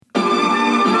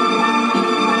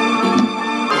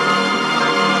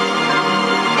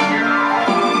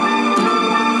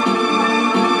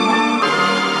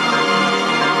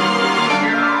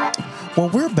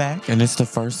and it's the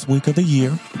first week of the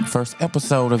year, first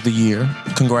episode of the year.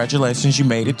 Congratulations, you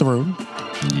made it through.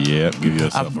 Yep, give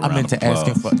yourself a round I meant of to ask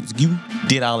him applause. for. You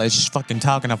did all that fucking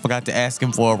talking. I forgot to ask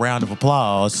him for a round of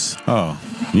applause. Oh,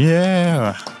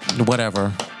 yeah.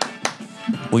 Whatever.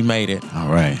 We made it. All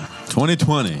right.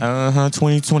 2020.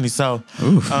 2020. So,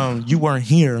 you weren't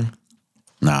here.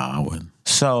 Nah, I wouldn't.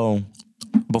 So,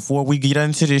 before we get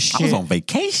into this shit, I was on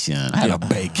vacation. I had a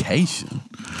vacation.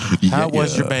 How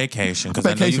was your vacation? Because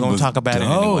I know you're going to talk about it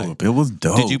anyway. It was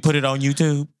dope. Did you put it on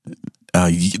YouTube?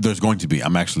 There's going to be.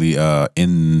 I'm actually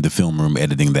in the film room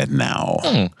editing that now.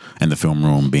 And the film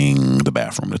room being the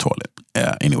bathroom, the toilet.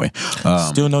 Anyway.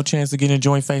 Still no chance of getting a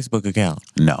joint Facebook account?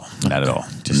 No, not at all.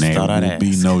 Just there thought I'd will be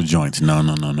ask. no joints. No.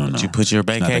 Did you put your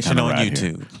vacation on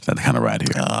YouTube? It's not the kind of ride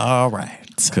here. All right.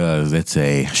 Because it's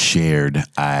a shared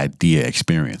idea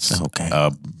experience. Okay.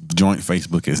 Joint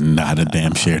Facebook is not a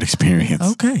damn shared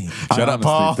experience. Okay. Shut up,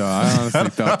 Paul. I honestly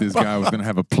thought this guy was going to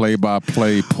have a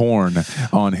play-by-play porn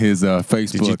on his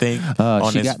Facebook. Did you think?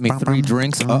 She got me 3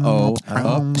 drinks. She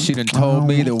done told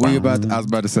me that we about. I was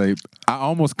about to say. I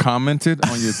almost commented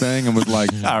on your thing and was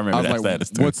like, I remember that was like, status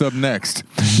too. what's up next?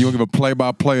 You want to give a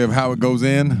play-by-play of how it goes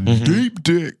in? Deep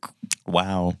dick.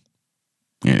 Wow.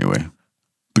 Anyway.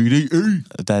 BDE.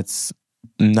 That's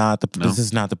not the. This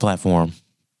is not the platform.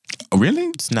 Oh, really?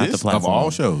 It's not the Of platform. all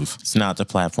shows. It's not the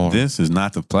platform. This is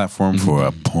not the platform for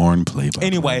a porn play-by-play.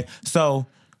 Anyway, so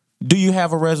do you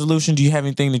have a resolution? Do you have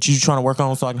anything that you're trying to work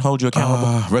on so I can hold you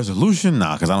accountable? Resolution?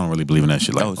 Nah, because I don't really believe in that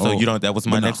shit. Like, You don't. That was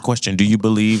my no. next question. Do you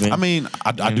believe in? I mean,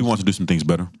 I do want to do some things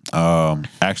better.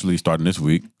 Actually, starting this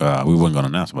week, we weren't going to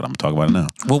announce it, but I'm going to talk about it now.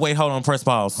 Well, wait, hold on. Press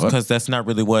pause because that's not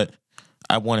really what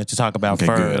I wanted to talk about Okay,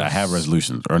 first. good. I have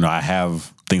resolutions. Or no, I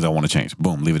have things I want to change.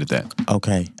 Boom, leave it at that.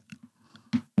 Okay.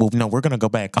 Well, no, we're gonna go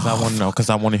back because I want to know because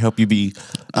I want to help you be.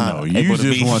 No, you able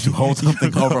just be, want to hold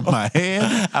something over my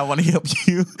head. I want to help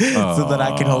you so that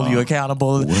I can hold you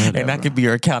accountable and I can be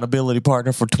your accountability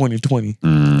partner for 2020,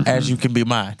 as you can be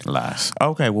mine. Lies.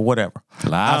 Okay, well, whatever.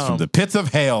 Lies from the pits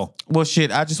of hell. Well,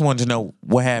 shit, I just wanted to know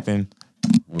what happened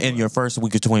in your first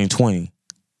week of 2020.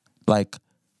 Like,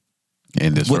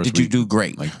 In this what first did you week, do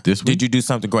great? Like this week? Did you do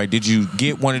something great? Did you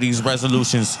get one of these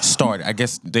resolutions started? I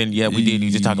guess then, yeah, we did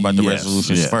need to talk about the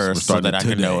resolutions Yes. We're first so starting that I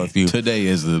can know if you Today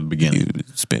is the beginning.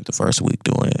 spent the first week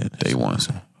doing it. Day one.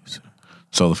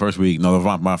 So the first week,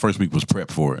 my first week was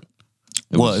prep for it.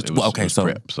 It was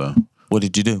prep. So What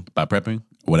did you do? by prepping,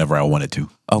 whatever I wanted to,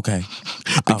 Okay.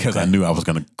 because I knew I was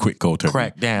gonna quit cold turkey.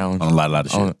 Crack down on a lot of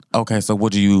shit. Okay, so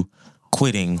what are you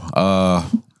quitting?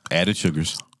 Added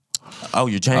sugars. Oh,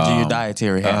 you're changing your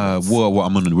dietary habits.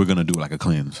 We're gonna do like a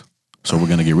cleanse. So we're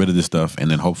gonna get rid of this stuff, and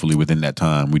then hopefully within that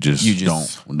time, we just,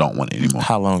 don't want it anymore.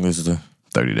 How long is the?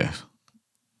 30 days.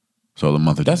 So the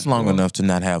month of That's January. long enough to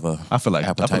not have a. I feel like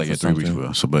appetite for at 3 weeks something.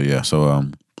 will. So, but yeah. So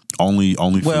only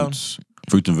Well,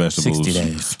 fruits and vegetables. 60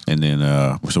 days. And then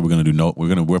so we're gonna do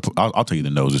I'll tell you the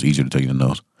nose. It's easier to tell you the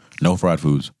nose. No fried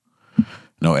foods.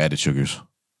 No added sugars.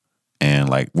 And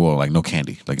no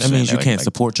candy. Like That means you can't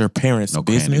support your parents' no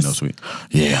business. candy, no sweet.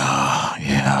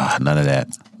 Yeah, none of that.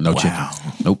 No chicken.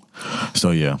 Nope.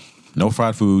 So yeah, no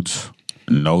fried foods,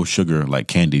 no sugar like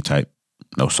candy type,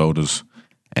 no sodas,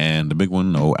 and the big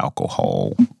one, no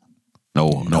alcohol.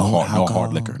 No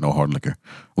hard liquor. No hard liquor.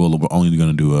 Well, we're only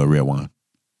gonna do red wine.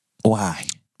 Why?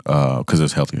 Because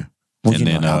it's healthier. Well, and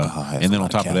then alcohol has and a then on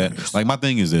lot of top of that, calories. like my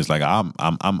thing is this, like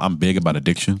I'm big about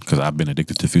addiction because I've been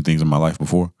addicted to a few things in my life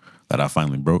before that I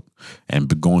finally broke. And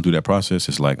going through that process,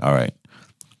 it's like, all right.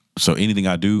 So anything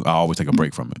I do, I always take a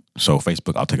break from it. So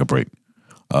Facebook, I'll take a break.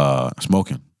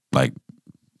 Smoking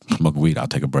weed, I'll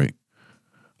take a break.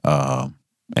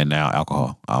 And now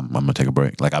alcohol, I'm gonna take a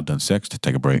break. Like I've done sex to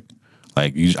take a break.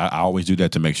 Like I always do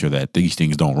that to make sure that these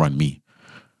things don't run me.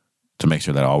 To make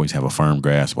sure that I always have a firm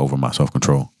grasp over my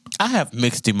self-control. I have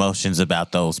mixed emotions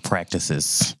about those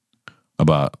practices.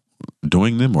 About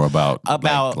doing them or about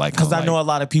because I know a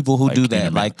lot of people who do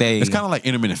that. Like it's kind of like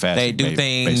intermittent fasting. they do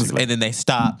things basically. and then they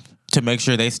stop to make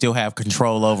sure they still have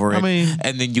control over it. I mean,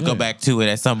 and then you go back to it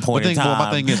at some point in time. Well,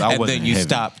 my thing is, I and wasn't then you heavy.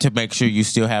 stop to make sure you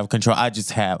still have control. I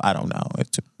don't know.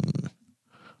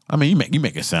 I mean, you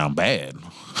make it sound bad.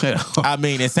 I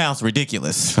mean, it sounds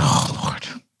ridiculous. Oh Lord,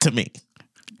 to me.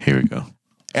 Here we go.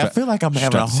 I feel like I'm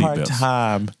having a Strap hard seatbelts.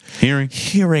 time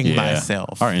hearing Yeah.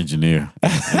 myself. Our engineer,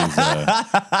 he's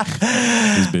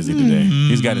busy today.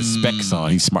 He's got his specs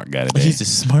on. He's a smart guy today. He's a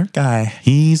smart guy.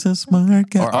 He's a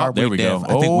smart guy. Or are there we we deaf?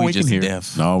 go. I think we can just hear.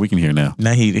 deaf. No, we can hear now.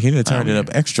 Now he done turned it up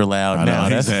extra loud I know.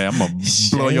 now. He said, I'm gonna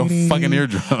blow your fucking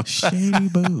eardrums. Shady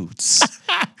boots.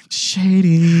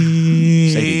 Shady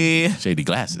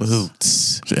glasses.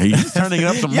 Boots. He's turning it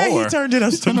up some Yeah, more. he turned it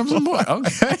up some more.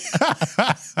 Okay.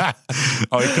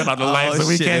 Oh, he cut out the lights so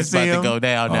we shit, can't it's see about him. to go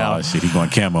down now. Oh shit, he's going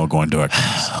camo, going dark.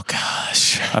 Oh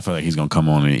gosh. I feel like he's gonna come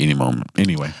on at any moment.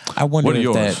 Anyway, I wonder what are if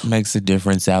yours? that makes a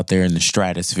difference out there in the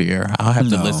stratosphere. I'll have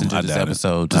to No, listen to I this doubt it.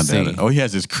 episode to I doubt see. it. Oh, he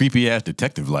has this creepy ass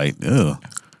detective light. Ugh.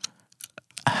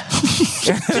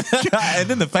 And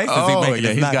then the faces he Oh making. yeah,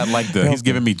 is he's not got like the. He's helping.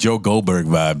 giving me Joe Goldberg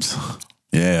vibes.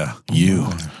 Yeah, you.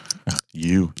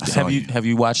 Have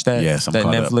you watched that? Yes, I'm that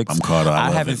caught up. Netflix. I'm caught up. I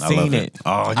love haven't it. I love seen it. it. Oh,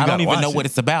 you I gotta don't even watch know it. what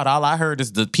it's about. All I heard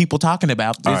is the people talking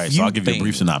about this. All right, so I'll give you a thing.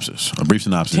 brief synopsis. A brief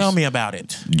synopsis. Tell me about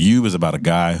it. You is about a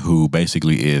guy who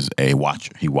basically is a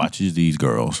watcher. He watches these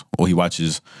girls, or he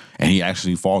watches, and he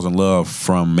actually falls in love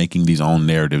from making these own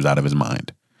narratives out of his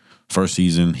mind. First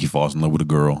season, he falls in love with a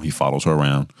girl. He follows her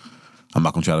around. I'm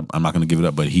not gonna give it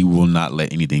up, but he will not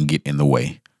let anything get in the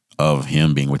way of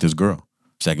him being with this girl.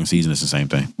 Second season, it's the same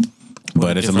thing.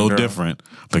 But it's a little different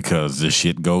because this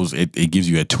shit goes, it gives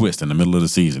you a twist in the middle of the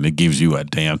season. It gives you a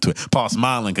damn twist. Paul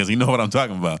smiling because you know what I'm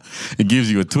talking about. It gives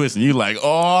you a twist and you're like,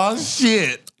 oh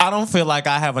shit. I don't feel like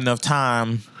I have enough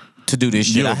time to do this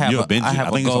shit. You'll I have binge it. I have I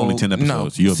a think it's goal. only 10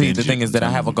 episodes. You'll See, binge the it. thing is that I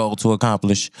have a goal to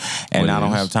accomplish, and What I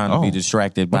don't is? have time to be Oh.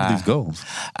 distracted What by are these goals?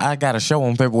 I got a show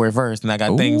on February 1st, and I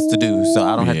got things to do, so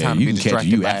I don't have Yeah, time to you be can catch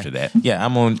distracted you by after that. Yeah,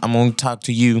 I'm on talk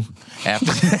to you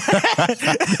after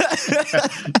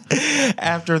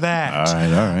after that.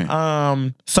 All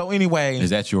right. So anyway, Is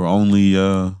that your only,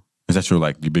 is that your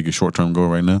like your biggest short-term goal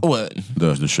right now? what?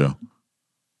 The show.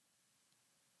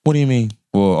 What do you mean?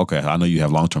 Well, okay. I know you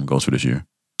have long-term goals for this year.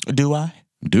 Do I?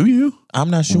 Do you? I'm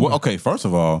not sure. Well, okay, first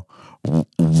of all,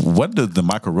 what does the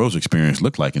Michael Rose experience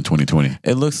look like in 2020?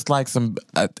 It looks like some.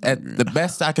 At the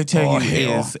best I could tell Oh, you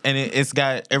hell. is, and it's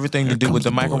got everything to do comes with the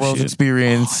the Michael Rose bullshit.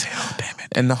 experience Damn it.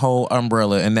 and the whole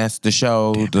umbrella, and that's the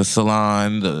show, the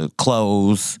salon, the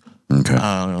clothes,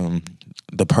 Okay.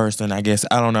 the person. I guess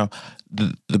I don't know.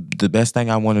 The best thing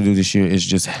I want to do this year is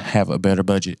just have a better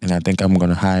budget, and I think I'm going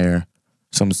to hire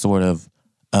some sort of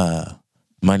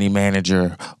money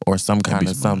manager or some kind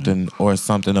of something or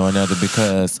another,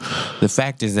 because the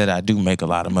fact is that I do make a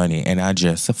lot of money and I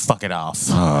just fuck it off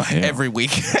every week.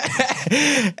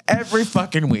 Every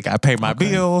fucking week I pay my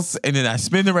bills and then I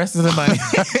spend the rest of the money.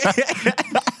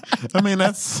 I mean,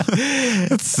 that's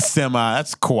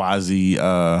quasi,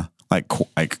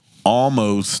 like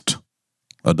almost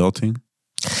adulting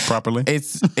properly.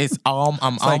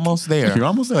 I'm almost there. You're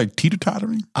almost like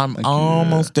teeter-tottering. I'm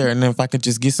almost there, and if I could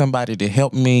just get somebody to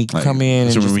help me come in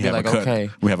and So when just we be have like, a cut, okay,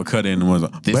 we have a cut in and was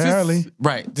this barely. is,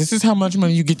 right. This is how much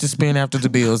money you get to spend after the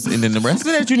bills, and then the rest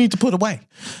of that you need to put away.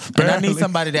 And I need Barely.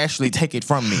 somebody to actually take it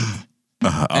from me.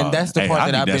 And that's the Hey, part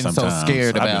I that I've need been so sometimes.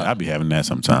 scared I about be having that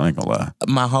sometimes. I ain't gonna lie.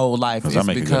 my whole life. Because Is I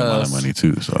make a good amount of because money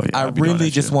too. So yeah, I be doing really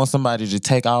that just shit. want somebody to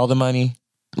take all the money.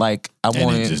 Like I then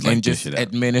want it just, like, and dish just it out.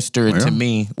 administer it Yeah. to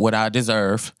me what I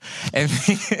deserve, and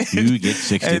You get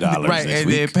 $60 right, this and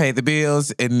week. then pay the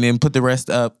bills, and then put the rest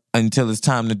up until it's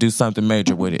time to do something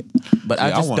major with it. But I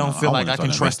Yeah, I just wanna- don't feel I like wanna I can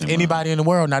start trust investing anybody in the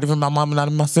world, not even my mom, not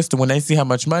even my sister, when they see how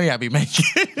much money I be making.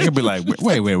 You'll be like,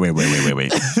 wait.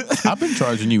 I've been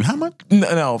charging you how much?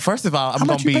 No, first of all, I'm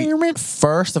much gonna you pay be. your rent?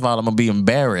 First of all, I'm gonna be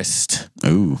embarrassed.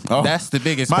 Ooh, oh. That's the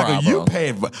biggest Michael,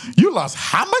 problem. you lost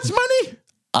how much money?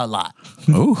 A lot.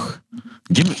 Ooh,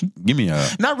 give me a.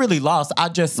 Not really lost. I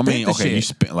just I spent mean, the okay, shit. you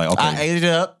spent like okay. I ate it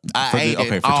up. I ate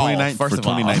okay, it for all. 2019, First for of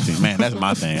all. 2019, man, that's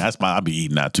my thing. That's my. I be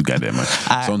eating out too goddamn much.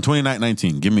 So in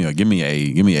 2019, give me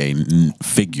a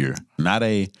figure, not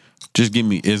a. Just give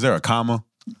me. Is there a comma?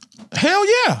 Hell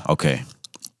yeah. Okay.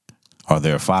 Are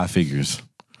there 5 figures?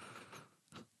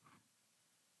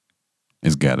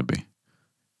 It's got to be.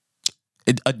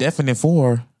 A definite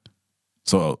 4.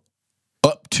 So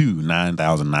up to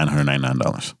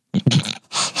 $9,999.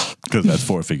 Because that's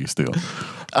 4 figures still.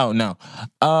 Oh no.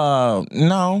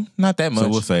 No, not that much. So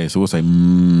we'll say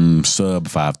sub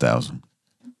 5,000.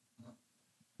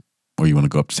 Or you want to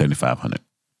go up to 7,500?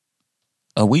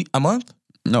 A week, a month?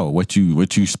 No, what you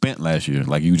spent last year,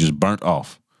 like you just burnt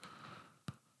off.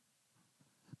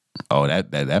 Oh,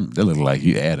 that look like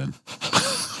you adding.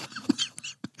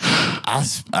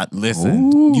 I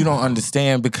listen. You don't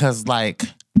understand because like,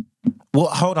 well,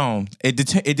 hold on. It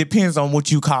depends on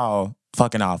what you call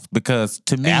fucking off, because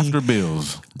to me, After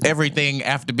bills. everything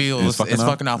after bills Is is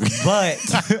fucking off? fucking off. But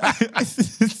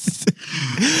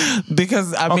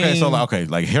because I mean, Okay, so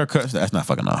like haircuts, that's not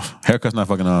fucking off. Haircuts not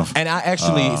fucking off. and I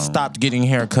actually stopped getting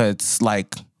haircuts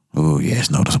like Oh yeah, it's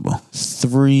noticeable.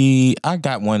 3. I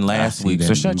got one last see week, so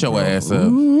that shut new your bro. ass up.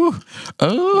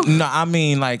 No, I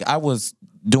mean like I was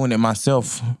doing it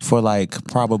myself for like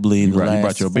probably the You brought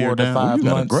last your 4 beard to down. 5 You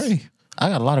got a months. gray. I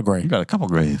got a lot of gray. You got a couple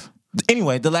grays.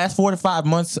 Anyway, the last 4 to 5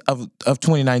 months of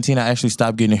 2019, I actually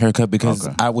stopped getting a haircut because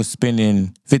Okay. I was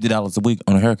spending $50 a week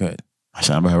on a haircut. I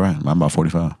sound about right. I'm about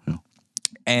 45. Yeah.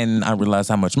 And I realized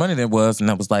how much money that was, and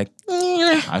I was like,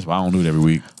 That's why I don't do it every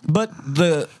week. But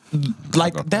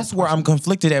that's where I'm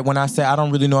conflicted at when I say I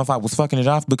don't really know if I was fucking it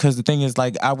off, because the thing is,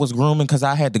 like, I was grooming because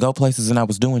I had to go places and I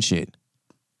was doing shit.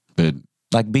 But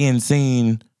Like being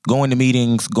seen, going to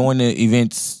meetings, going to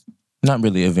events, not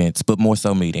really events, but more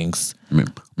so meetings,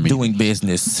 doing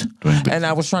business. And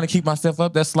I was trying to keep myself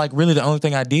up. That's like really the only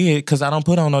thing I did because I don't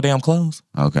put on no damn clothes.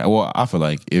 Okay. Well, I feel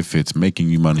like if it's making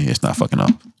you money, it's not fucking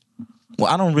up.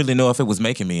 Well, I don't really know if it was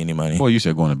making me any money. Well, you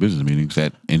said going to business meetings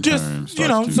that in turn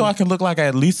Just, so I can look like I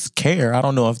at least care. I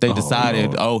don't know if they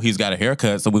decided, he's got a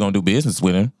haircut, so we're going to do business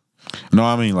with him. No,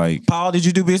 I mean like Paul, did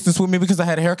you do business with me because I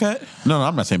had a haircut? no,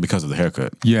 I'm not saying because of the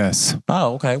haircut. Yes.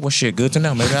 Oh, okay. Well, shit, good to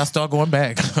know. Maybe I'll start going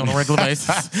back on a regular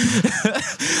basis.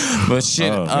 But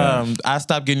shit, I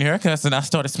stopped getting haircuts and I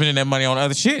started spending that money on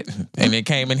other shit. And it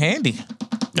came in handy.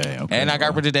 Yeah, okay. And I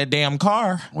got rid of that damn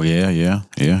car. Well, yeah.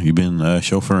 You've been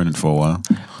chauffeuring it for a while.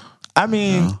 I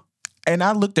mean, and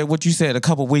I looked at what you said a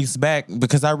couple weeks back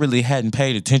because I really hadn't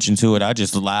paid attention to it. I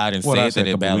just lied and What I said said that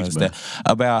a it couple weeks balanced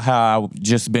that. About how I've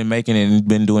just been making it and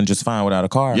been doing just fine without a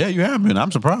car. Yeah, you have been.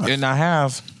 I'm surprised. And I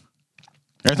have.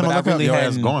 Every time but I look I up, really your ass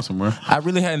hadn't- going somewhere. I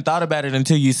really hadn't thought about it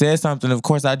until you said something. Of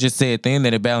course, I just said then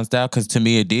that it balanced out because to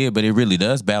me it did, but it really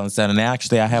does balance out. And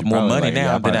actually, I have more Probably money like,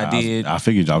 now yeah, than I probably- did. I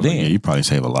figured y'all. then. Yeah, you probably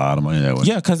save a lot of money that way.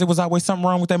 Yeah, because there was always something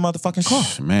wrong with that motherfucking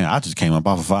car. Man, I just came up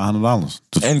off of $500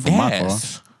 And for my car.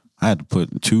 gas. I had to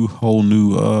put 2 whole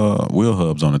new wheel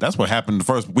hubs on it. That's what happened the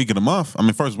first week of the month. I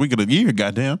mean, first week of the year.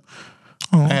 Goddamn,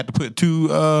 I had to put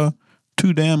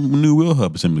two damn new wheel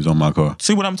hub assemblies on my car.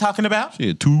 See what I'm talking about?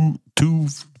 Shit,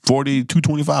 240,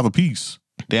 225 a piece.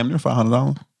 Damn near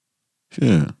 $500.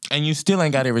 Shit. And you still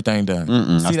ain't got everything done.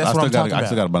 See, that's what I'm talking I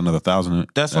still about. got about another 1,000.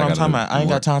 That's what I'm talking about. I ain't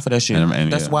got time for that shit.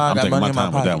 And, That's yeah, why I I'm got taking money in my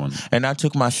time with that pocket. one. And I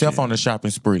took myself on a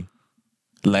shopping spree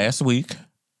last week.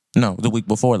 No, the week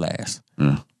before last.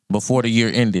 Before the year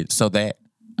ended, so that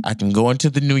I can go into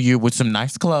the new year with some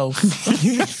nice clothes.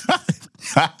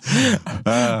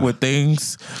 With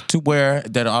things to wear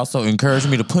that also encourage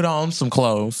me to put on some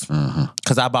clothes.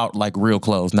 Because I bought like real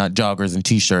clothes, not joggers and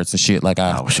t-shirts and shit like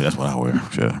I... Oh shit, that's what I wear.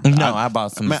 Sure. I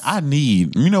bought some... Man, I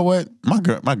need. You know what? My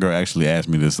girl actually asked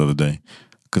me this the other day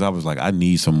because I was like, I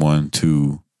need someone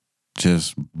to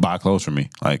just buy clothes for me.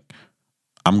 Like,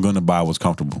 I'm gonna buy what's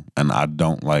comfortable, and I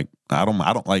don't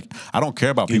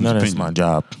care about you people's know that's opinion. my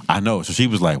job. I know. So she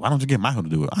was like, "Why don't you get Michael to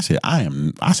do it?" I said,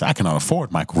 I cannot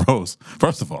afford Michael Rose.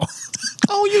 First of all,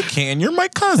 Oh, you can. You're my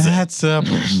cousin. that's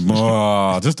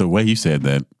just the way you said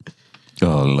that.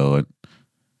 Oh Lord.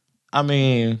 I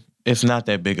mean, it's not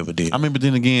that big of a deal. I mean, but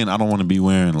then again, I don't want to be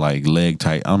wearing like leg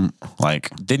tight. I'm like,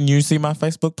 Didn't you see my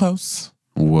Facebook posts?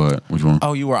 what? Which one?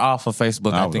 Oh, you were off of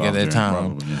Facebook, I I was think, at off that there, time.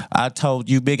 probably, yeah. I told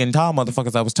you big and tall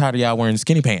motherfuckers I was tired of y'all wearing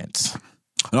skinny pants.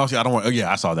 No, see, I don't want. Oh,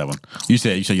 yeah, I saw that one. You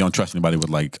said you don't trust anybody with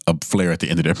like a flare at the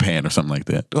end of their pant or something like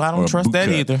that. Well, I don't Or a trust boot that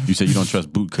cut. either. You said you don't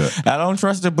trust boot cut. I don't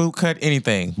trust the boot cut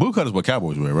anything. Boot cut is what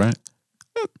cowboys wear, right?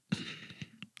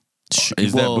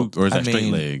 Is Well, that boot or is that I straight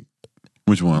mean, leg?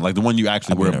 Which one? Like the one you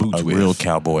actually wear boots a with? real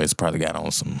cowboy's probably got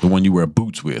on some. The one you wear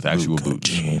boots with, actual cut boots.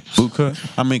 jeans. Boot cut?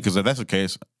 I mean, because if that's the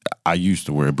case, I used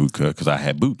to wear a boot cut because I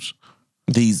had boots.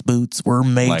 These boots were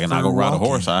made Like, and for I go ride a walking.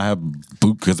 horse, I have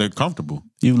boot because they're comfortable.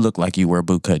 You look like you wear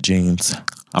boot cut jeans.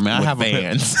 I mean, I With have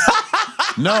Vans.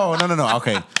 No.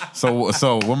 Okay,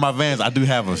 so with my Vans, I do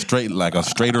have a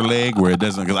straighter leg where it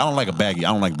doesn't. Because I don't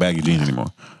like baggy jeans anymore.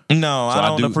 No, So I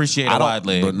don't appreciate a wide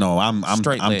leg. But no, I'm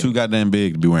Straight leg. too goddamn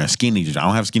big to be wearing skinny jeans. I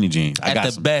don't have skinny jeans. I At got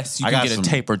the some, best, you I can got get some- a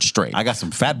tapered straight. I got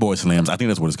some Fat Boy Slims. I think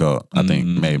that's what it's called. I think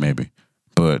maybe.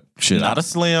 But shit, Not a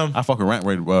slim. I fuck with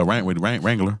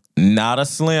Wrangler, Not a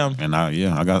slim. and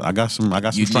I got some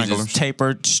You stranglers. just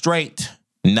tapered straight.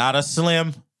 Not a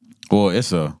slim. Well,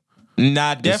 it's a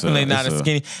Not definitely not a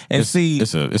skinny. And see,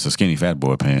 it's a skinny fat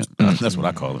boy pant. That's what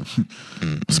I call it.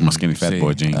 It's my skinny fat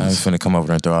boy jeans. I was finna come over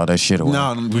there and throw all that shit away.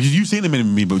 No, you've seen them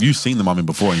in me, but you've seen them on me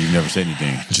before, and you've never said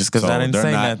anything. Just because I didn't they're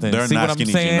say not- nothing. They're See not what I'm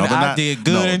skinny saying? jeans. No, they're I not- did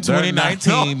good in they're not-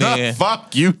 2019, no, man.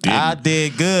 Fuck you, did. I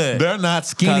did good. They're not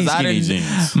skinny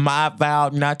jeans. I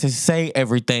vowed not to say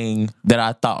everything that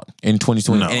I thought in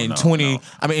 2020 No, and in no,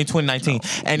 2019.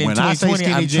 And in When I say 2020,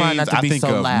 skinny I'm trying jeans, not to I be think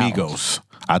so of loud. Migos.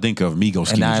 I think of Migos And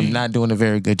skinny I'm jeans. not doing a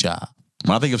very good job.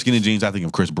 When I think of skinny jeans, I think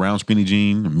of Chris Brown skinny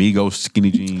jean, Migos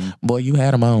skinny jean, Boy, you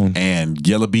had him on. and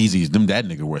Yellow Beezies. That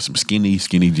nigga wear some skinny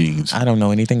jeans. I don't know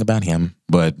anything about him.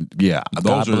 But yeah,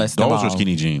 God those bless them are all.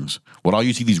 skinny jeans. What all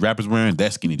you see these rappers wearing,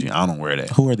 that's skinny jeans. I don't wear that.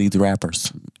 Who are these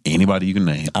rappers? Anybody you can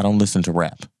name. I don't listen to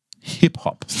rap. Hip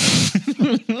hop.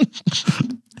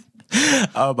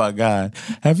 Oh my God.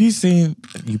 Have you seen?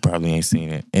 You probably ain't seen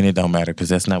it. And it don't matter because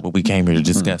that's not what we came here to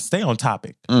discuss. Stay on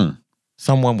topic.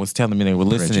 Someone was telling me they were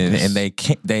listening Prejudice. and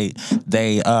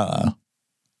they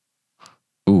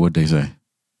Ooh, what'd they say?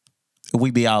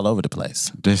 we be all over the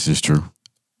place. This is true.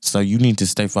 So you need to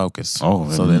stay focused. Oh,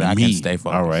 so that I me. can stay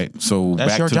focused. All right. So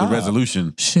That's back your to job. the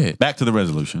resolution. Shit. Back to the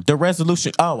resolution. The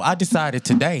resolution. Oh, I decided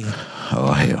today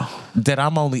Oh hell. that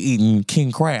I'm only eating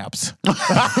king crabs.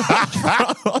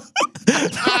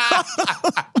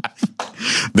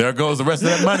 There goes the rest of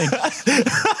that money.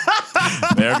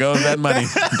 There goes that money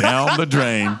down the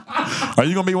drain. Are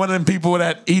you gonna be one of them people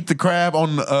that eat the crab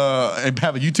on and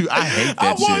have a YouTube? I hate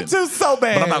that shit. I want to so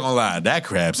bad. But I'm not gonna lie, that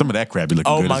crab, some of that crab be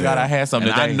looking good. Oh my as God, hell. I had some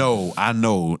And today. I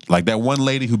know, like that one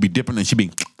lady who be dipping and she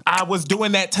be I was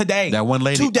doing that today. that one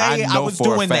lady. Today I know was for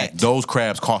doing a fact that. those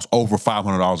crabs cost over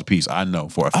 $500 a piece. I know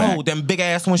for a fact. Oh, them big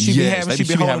ass ones she be Yes, having. they She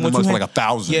be holding having with them two for like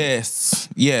hands. 1,000.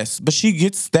 Yes. But she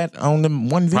gets that on them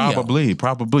one video.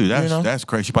 Probably. That's You know? that's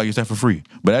crazy. She probably gets that for free.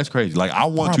 But that's crazy. Like I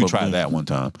want to try Probably. that one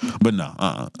time. But no,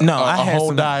 No, a I had whole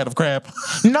some- diet of crab.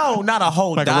 No, not a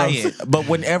whole Like a diet. roast. But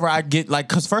whenever I get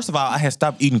because first of all, I had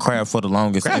stopped eating crab for the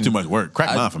longest. Crab and too much work.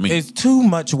 Crab not for me. It's too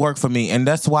much work for me, and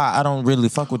that's why I don't really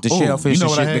fuck with the Ooh, shellfish you know and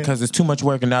what I shit had? because it's too much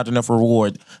work and not enough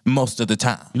reward most of the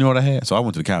time. You know what I had? So I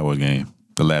went to the Cowboys game.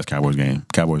 The last Cowboys game.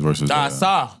 Cowboys versus I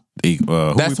saw. who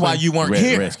That's we why played? you weren't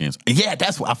here. Redskins. Yeah,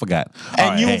 that's what I forgot. And All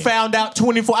right, you hey. found out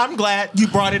 24. I'm glad you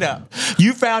brought it up.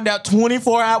 You found out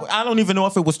 24 hours. I don't even know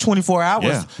if it was 24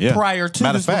 hours Yeah. prior to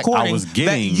Matter this of fact, I recording. was that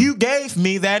getting- you gave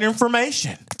me that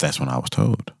information. That's when I was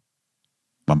told.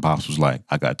 My boss was like,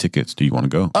 I got tickets. Do you want to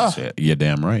go? I said, yeah,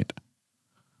 damn right.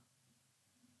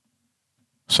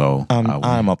 So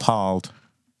I'm appalled.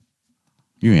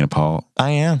 you ain't appalled.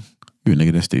 I am. You a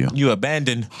nigga that steal. You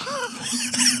abandoned.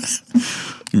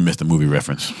 You missed the movie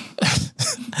reference.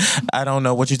 I don't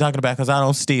know what you're talking about because I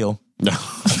don't steal.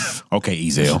 Okay,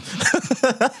 Ezel.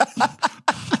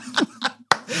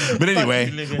 But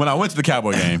anyway, when I went to the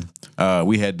Cowboy game,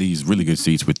 we had these really good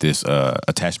seats with this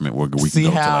attachment where we can go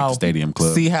to like the stadium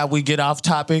club. See how we get off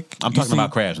topic? I'm You talking see-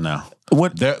 about crabs now.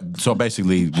 What- So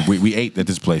basically, we ate at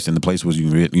this place, and the place was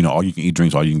all you can eat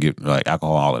drinks, all you can get like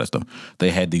alcohol, all of that stuff.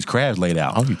 They had these crabs laid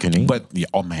out. All you can eat? But yeah,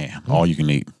 oh man, all you can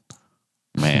eat.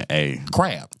 Man, hey,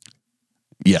 crab.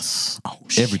 yes,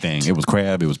 shit. everything. It was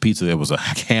crab, it was pizza, it was a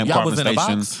ham Y'all carving was in a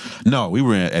station. box? No, we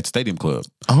were at Stadium Club.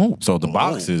 Oh. So the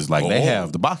boxes, like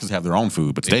the boxes have their own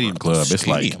food, but Stadium Club, it's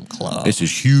like Stadium Club. it's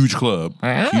this huge club,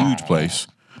 huge place.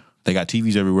 They got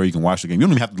TVs everywhere. You can watch the game. You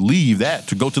don't even have to leave that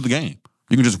to go to the game.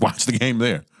 You can just watch the game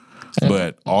there.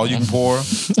 But all you can pour,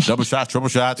 double shots, triple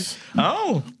shots.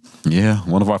 Oh. Yeah,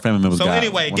 one of our family members. So got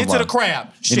anyway, one get of to our- the crab.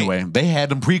 Shit. Anyway, they had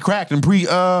them pre-cracked and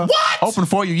open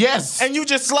for you. Yes, And you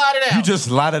just slide it out. you just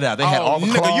slide it out. They had Oh, all the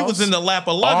nigga, claws. you was in the lap of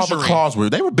All luxury. the claws were.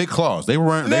 They were big claws. They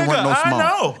weren't no Nigga, I small.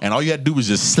 know. And all you had to do was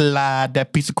just slide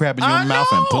that piece of crab in your I mouth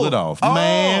and pull know. it off. Oh,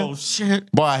 Man, shit.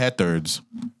 boy, I had thirds.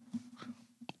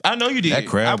 I know you did. That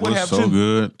crab I would was have so too.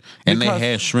 good, and Because-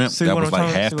 they had shrimp See that what was I'm like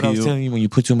telling- half see what I was peeled. telling you when you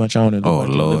put too much on it. Oh, your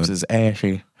Lord. lips is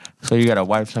ashy, so you gotta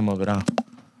wipe some of it off.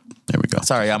 There we go.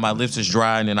 Sorry, my lips is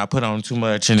dry, and then I put on too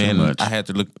much, and then much. I had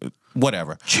to look.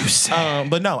 Whatever. Juicy,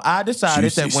 But no, I decided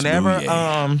Juicy that whenever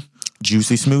smoothie.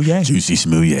 juicy smoothie. juicy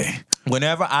smoothie.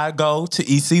 Whenever I go to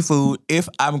eat seafood, if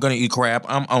I'm gonna eat crab,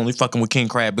 I'm only fucking with king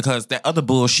crab because that other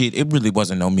bullshit, it really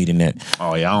wasn't no meat in that.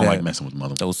 Oh yeah, I don't That- like messing with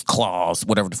mother. Those claws,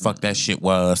 whatever the fuck that shit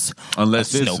was.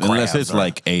 Unless Snow it's crabs,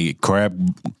 like a crab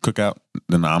cookout,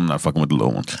 then I'm not fucking with the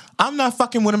little ones. I'm not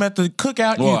fucking with them at the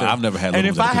cookout Well, either. I've never had And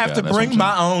little if ones I at the have cookout, to that's bring what I'm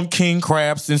my own king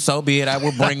crabs, then so be it. I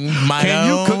will bring my Can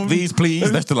own. you cook these,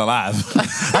 please? They're still alive.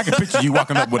 I can picture you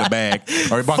walking up with a bag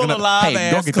or walking Full up. of live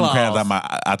Hey, go ass get them crabs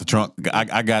claws. out the trunk.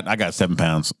 I got 7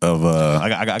 pounds of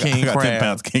I got King 10 crab.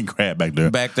 pounds king crab back there.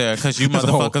 Back there, because you It's a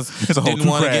whole- motherfuckers it's a whole didn't two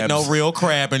want to get no crabs. real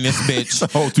crab in this bitch. a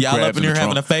whole two Y'all up crabs in in here the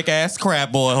having a trunk. fake ass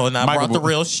crab boil, and I Michael brought the was-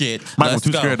 real shit. Michael Let's was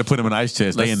too go. scared to put them in the ice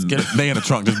chest. They Let's in get- they in the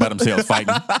trunk just by themselves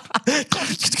fighting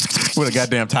with a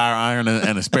goddamn tire iron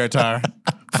and a spare tire,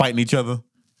 fighting each other.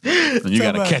 And you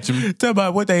gotta catch them. Tell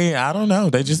about what they. I don't know.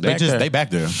 They just They back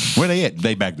there. Where they at?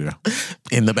 They back there.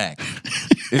 in the back.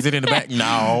 Is it in the back?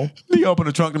 No. You open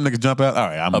the trunk, them niggas jump out. All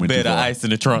right, I'm A went bed too of far. ice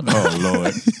in the trunk. Oh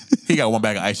Lord, he got one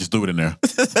bag of ice, just threw it in there.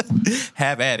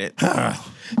 Have at it.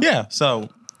 Yeah. So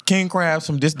king crabs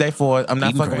from this day forward. I'm not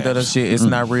Eating fucking with that other crabs. shit. It's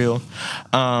not real.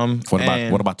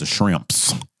 What about the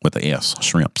shrimps with the S?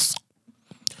 Shrimps.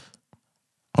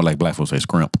 Or like black folks say,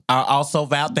 scrimp. I also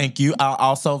vowed, thank you. I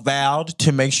also vowed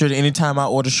to make sure that anytime I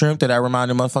order shrimp that I remind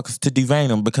the motherfuckers to devein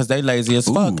them because they lazy as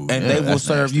fuck. Ooh, And yeah, they will that's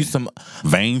serve you some.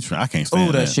 Vein shrimp. I can't stand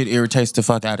Ooh, that shit irritates the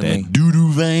fuck out of me. That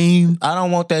doo-doo vein. I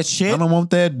don't want that shit. I don't want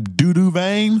that doo-doo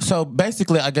vein. So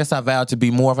basically, I guess I vowed to be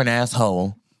more of an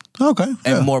asshole Okay.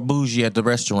 and more bougie at the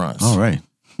restaurants. All right.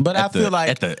 But I feel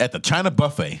like at the China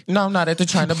buffet. no, I'm not at the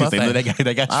China buffet. They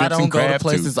got shrimps I don't and go to crab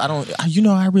places. too. I don't.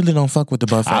 I really don't fuck with the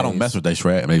buffet. I don't mess with they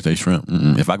shrimp. They shrimp.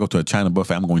 If I go to a China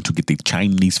buffet, I'm going to get the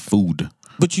Chinese food.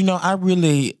 But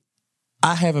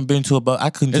I haven't been to a buffet. I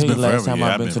couldn't It's tell you been last forever. time Yeah,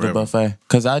 I've I've been been to the forever. buffet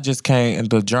because I just can't. And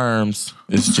the germs,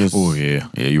 it's just. Oh yeah,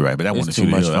 you're right. But I It's want to too see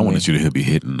the much hill. for I want me. to see the hill be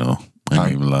hitting though. I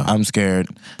ain't even lie. I'm scared.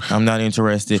 I'm not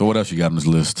interested. So what else you got on this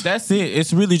list? That's it.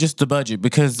 It's really just the budget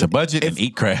because The budget and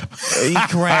eat crab. eat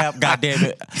crap, goddamn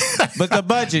it. But the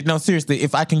budget, no, seriously,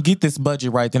 if I can get this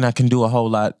budget right, then I can do a whole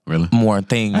lot Really? more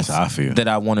things That's how I feel. that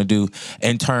I want to do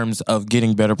in terms of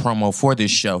getting better promo for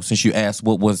this show. Since you asked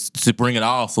what was to bring it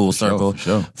all full circle for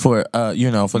sure. for the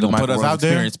gonna put Michael us Rose out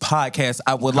there? Experience podcast,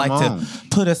 I would like on. to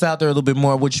put us out there a little bit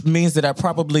more, which means that I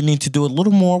probably need to do a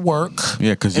little more work.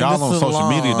 Yeah, because in y'all the on social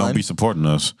media salon. don't be supporting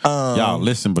us. Y'all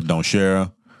listen but don't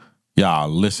share. Y'all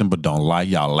listen but don't like.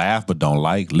 Y'all laugh but don't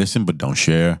like. Listen but don't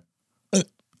share.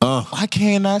 I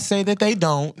cannot say that they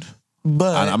don't,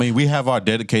 but I mean, we have our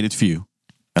dedicated few,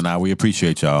 and we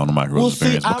appreciate y'all on the Michael Rose well, see,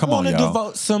 Experience. But I come on, want to y'all.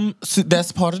 devote some.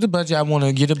 That's part of the budget. I want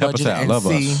to get a Help us budget out. and Love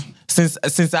see. us.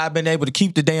 Since I've been able to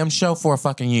keep the damn show for a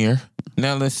fucking year.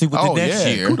 Now let's see what the next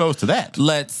year. Kudos to that.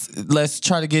 Let's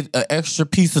try to get an extra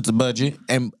piece of the budget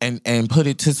and put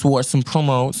it towards some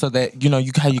promo so that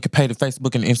how you can pay the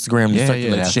Facebook and Instagram to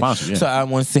circulate that's shit. sponsored, yeah. So I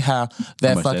want to see how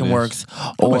that much fucking that is? works.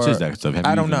 How much is that stuff? Have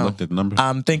I you don't even know. looked at the numbers?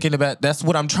 I'm thinking about. That's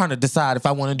what I'm trying to decide if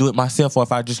I want to do it myself or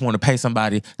if I just want to pay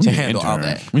somebody to handle all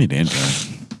that. We need an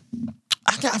intern.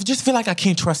 I just feel like I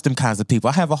can't trust them kinds of people.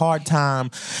 I have a hard time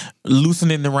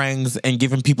loosening the reins and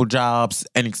giving people jobs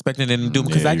and expecting them to do them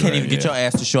because Yeah, I you're can't right, even get yeah. your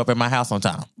ass to show up at my house on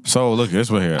time. So look,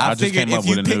 this one here. I just figured came up if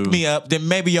you with a pick new. me up, then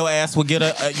maybe your ass will get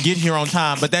here on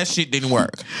time. But that shit didn't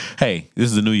work, Hey,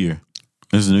 this is a new year.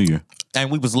 This is a new year.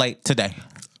 and we was late today.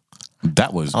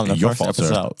 That was On the your first fault,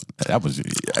 episode. sir. That was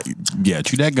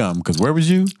chew that gum. Because where was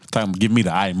you? Give me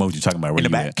the eye emoji. Talking about where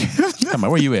In the you back. at? Talking about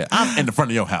where you at? I'm in the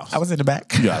front of your house. I was in the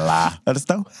back You a lie. of the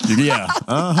store. Yeah.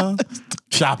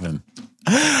 Shopping.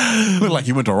 Look like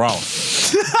you went to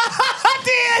Ross.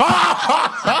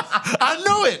 I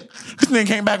knew it. This nigga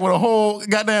came back with a whole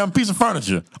goddamn piece of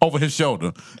furniture over his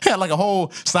shoulder. Had like a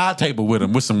whole side table with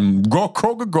him with some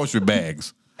Kroger grocery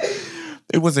bags.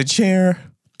 It was a chair.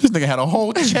 This nigga had a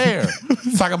whole chair.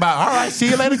 Talking about, all right, see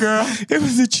you later, girl. It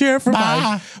was a chair for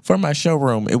Bye. my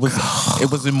showroom. It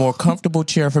was a more comfortable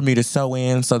chair for me to sew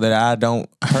in so that I don't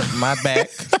hurt my back.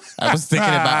 I was thinking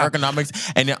about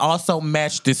ergonomics, and it also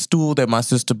matched the stool that my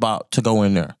sister bought to go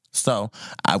in there. So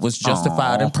I was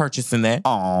justified in purchasing that.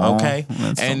 Aw, Okay,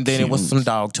 that's so and then it was cute. some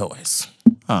dog toys.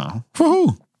 Oh, for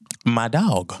who? My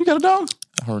dog. You got a dog?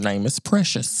 Her name is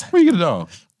Precious. Where you get a dog?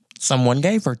 Someone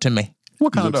gave her to me.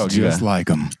 What kind of dog you Just got? like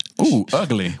him. Ooh,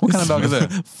 ugly. What kind of dog is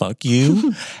that? Fuck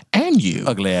you and you.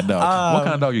 Ugly ass dog. What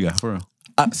kind of dog you got? For real?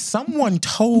 Someone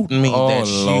told me Oh, that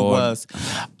she Lord. was.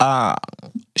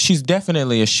 She's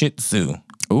definitely a Shih Tzu.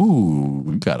 Ooh,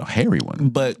 you got a hairy one.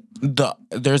 But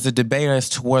there's a debate as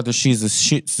to whether she's a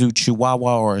Shih Tzu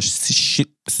Chihuahua or a Shih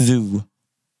Tzu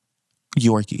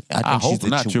Yorkie. I think she's hope a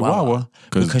not Chihuahua,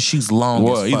 because she's long.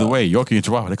 Well, as either fuck. way, Yorkie and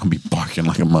Chihuahua, they can be barking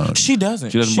like a mug. She doesn't.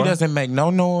 She doesn't She bark? doesn't make no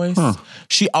noise. Huh.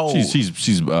 She old.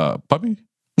 She's puppy.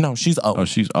 No, she's old.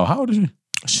 How old is she?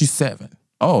 She's 7.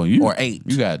 Oh, you Or 8.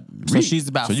 You got So she's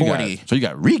about 40. So you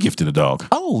got re-gifted a dog.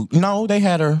 Oh no, they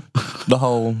had her the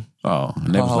whole Oh,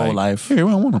 and they Her was whole like, life. Here,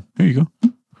 we don't want them. Here you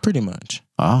go. pretty much.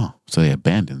 Oh, so they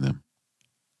abandoned them.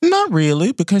 Not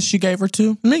really, because she gave her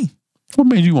to me. What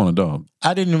made you want a dog?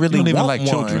 I didn't really You don't even want like one.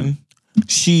 children.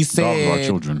 She Dogs are said,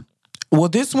 children. "Well,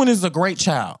 this one is a great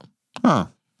child. Huh.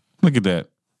 Look at that.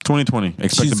 2020.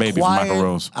 Expect She's a baby quiet. from Michael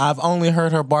Rose. I've only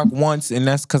heard her bark once, and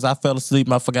that's because I fell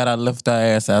asleep. I forgot I left her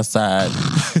ass outside.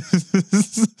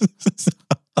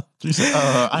 She said,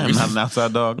 I am not an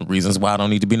outside dog. Reasons why I don't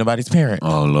need to be nobody's parent.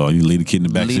 Oh, Lord. You leave the kid in the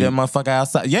back Leave seat. that motherfucker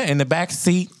outside. Yeah, in the back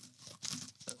seat.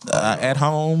 At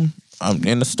home. I'm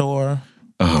in the store.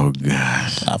 Oh,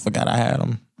 gosh. I forgot I had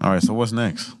them. All right, so what's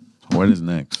next? What is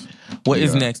next? What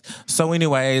is Yeah. next? So,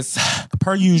 anyways,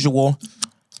 per usual,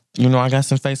 you know, I got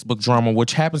some Facebook drama,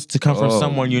 which happens to come from Oh,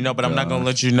 someone you know, but I'm not gonna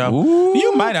let you know. Ooh.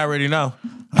 You might already know.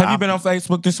 Have you been on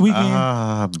Facebook this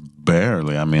weekend?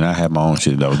 Barely. I mean, I had my own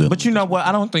shit that was doing. But you know what?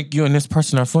 I don't think you and this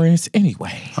person are friends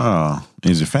anyway.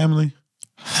 Is it family?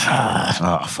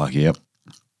 Fuck, yep.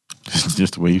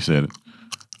 Just the way you said it.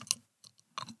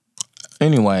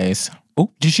 Anyways.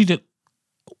 Oh, did she did?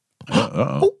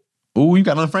 Oh, you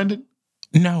got unfriended?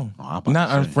 No, I'm not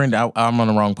unfriended. I'm on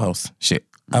the wrong post. Shit.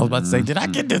 I was about to say,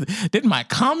 did my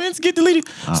comments get deleted?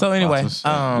 So anyway,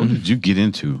 what did you get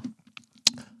into?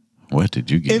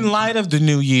 In light of the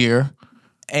new year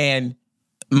and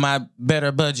my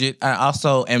better budget, I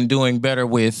also am doing better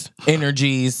with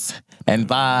energies and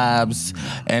vibes,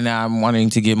 and I'm wanting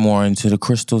to get more into the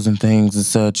crystals and things and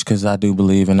such, because I do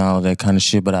believe in all of that kind of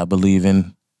shit, but I believe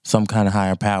in some kind of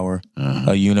higher power,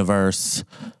 a universe,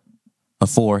 a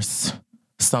force,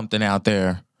 something out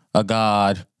there, a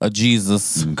God, a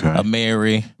Jesus, a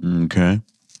Mary,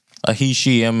 a he,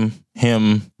 she, him.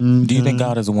 Do you think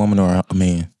God is a woman or a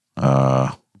man?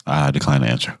 I decline to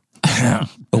answer.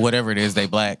 Whatever it is, they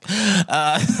black.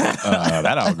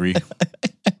 That I'll agree.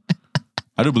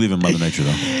 I do believe in Mother Nature,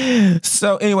 though.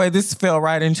 So anyway, this fell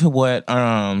right into what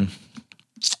I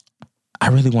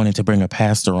really wanted to bring a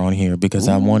pastor on here because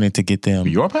I wanted to get them.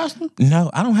 Your pastor?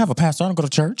 No, I don't have a pastor. I don't go to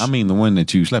church. I mean the one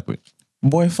that you slept with.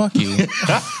 Boy, fuck you.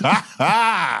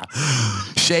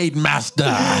 Shade Master,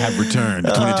 I have returned.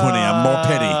 2020, I'm more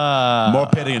petty. More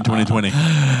petty in 2020.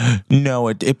 No,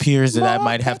 it appears that I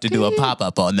might have to do a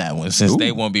pop-up on that one since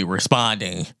they won't be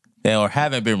responding. They or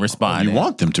haven't been responding. You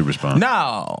want them to respond?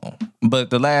 No.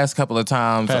 But the last couple of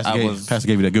times Pastor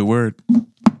gave you that good word?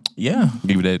 Yeah.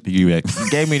 Give you that.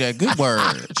 Gave me that good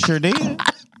word. Sure did.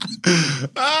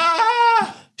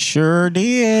 Sure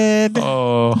did.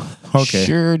 Oh, okay.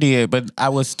 Sure did. But I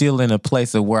was still in a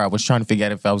place of where I was trying to figure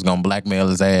out if I was going to blackmail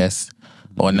his ass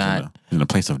or not. In a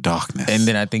place of darkness. And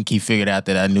then I think he figured out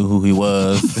that I knew who he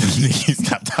was. And he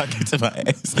stopped talking to my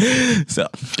ass. So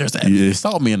there's that. You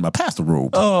saw me in my pastor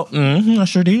robe. Oh, I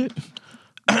sure did.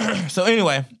 So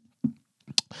anyway,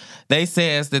 they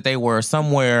says that they were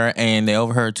somewhere and they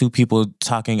overheard two people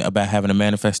talking about having a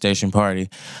manifestation party.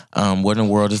 What in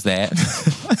the world is that?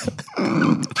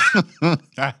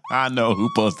 I know who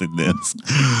posted this.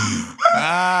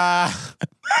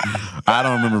 I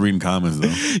don't remember reading comments though.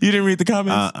 You didn't read the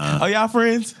comments? Oh, y'all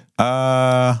friends?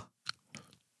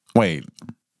 Wait.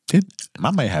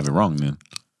 I might have it wrong then.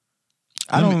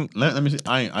 Let me see.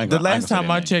 The last time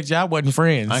I checked, y'all wasn't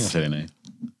friends. I ain't gonna say their name.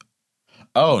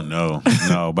 Oh no.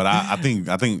 But I think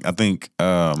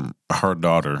her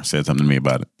daughter said something to me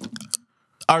about it.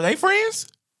 Are they friends?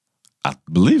 I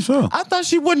believe so. I thought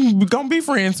she wasn't gonna be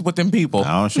friends with them people.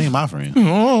 No, she ain't my friend.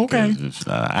 Oh, okay.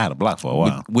 I had a block for a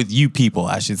while. With you people,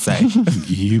 I should say.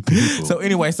 You people. So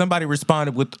anyway, somebody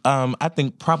responded with, I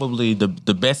think probably the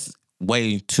best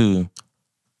way to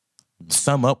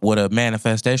sum up what a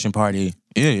manifestation party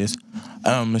is.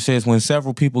 It says when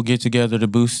several people get together to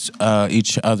boost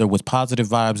each other with positive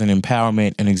vibes and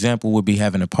empowerment. An example would be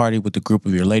having a party with a group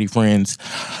of your lady friends.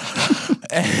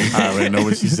 I already know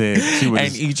what she said.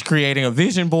 And each creating a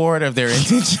vision board of their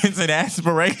intentions and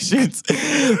aspirations.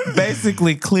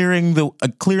 Basically clearing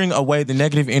away the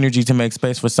negative energy to make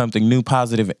space for something new,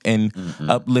 positive, and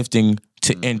uplifting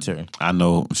to enter. I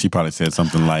know she probably said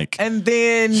something like, and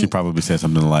then she probably said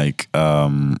something like,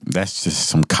 that's just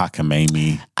some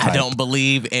cockamamie. I don't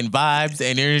believe in vibes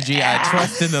and energy. I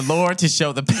trust in the Lord to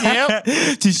show the path,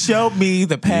 to show me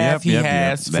the path He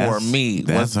has for me.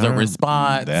 Was the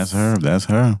response? That's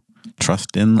her.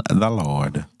 Trust in the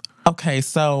Lord. Okay,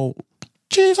 so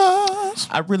Jesus.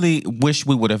 I really wish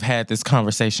we would have had this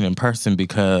conversation in person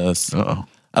because,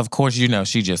 of course, you know,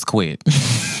 she just quit.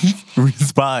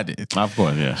 Responded. Of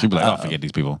course, yeah. She'd be like, I'll forget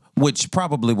these people. Which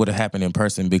probably would have happened in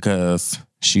person because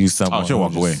she's someone. Oh, she'll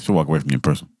walk away. She'll walk away from you in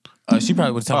person. She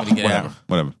probably would have told me to get out.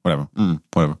 Whatever. Whatever.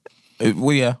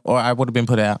 Well, yeah. Or I would have been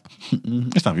put out.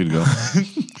 It's time for you to go.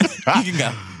 You can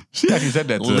go. She actually said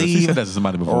that to She said that to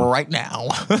somebody before. Right now.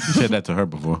 She said that to her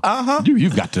before.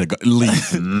 You've got to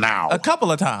leave now. A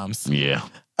couple of times. Yeah.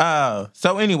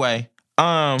 So anyway.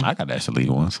 I got to actually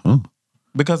leave once.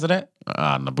 Because of that?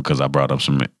 No, because I brought up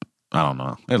some, I don't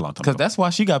know. It was a long time ago. Because that's why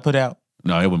she got put out.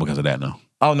 No, it wasn't because of that, no.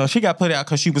 Oh, no, she got put out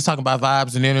because she was talking about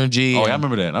vibes and energy. Oh, yeah, I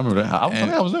remember that. I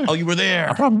was there. Oh, you were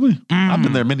there? Probably. I've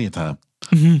been there many a time.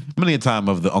 Many a time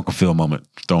of the Uncle Phil moment,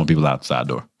 throwing people outside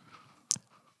door.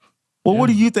 Well, what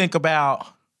do you think about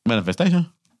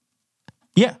manifestation?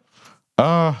 Yeah.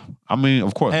 I mean,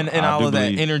 of course. And all of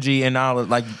that energy and all of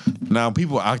like. Now,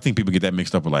 I think people get that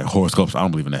mixed up with like horoscopes. I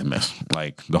don't believe in that mess.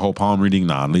 Like the whole palm reading,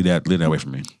 leave that away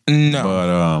from me.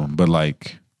 No. But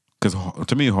like, because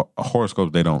to me,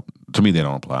 horoscopes, they don't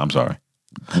apply. I'm sorry.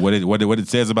 what it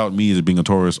says about me as being a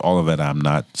Taurus, all of that I'm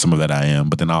not. Some of that I am,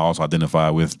 but then I also identify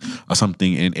with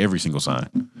something in every single sign.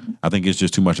 I think it's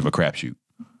just too much of a crapshoot.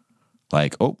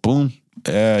 Like, oh, boom,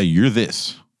 you're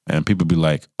this, and people be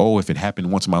like, oh, if it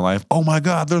happened once in my life, oh my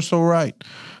God, they're so right.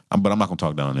 But I'm not gonna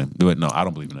talk down on them. But no, I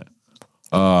don't believe in that.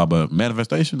 But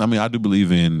manifestation, I mean, I do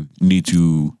believe in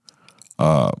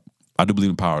I do believe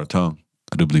in the power of the tongue.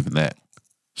 I do believe in that.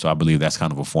 So I believe that's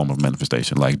kind of a form of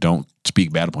manifestation. Like, don't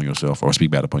speak bad upon yourself or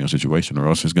speak bad upon your situation, or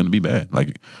else it's going to be bad.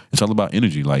 Like, it's all about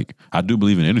energy. Like, I do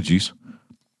believe in energies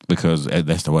because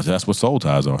that's what soul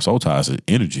ties are. Soul ties is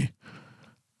energy.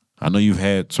 I know you've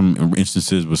had some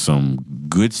instances with some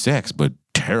good sex, but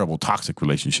terrible toxic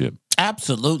relationship.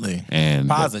 Absolutely. And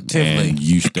positively. And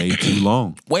you stay too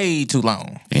long. Way too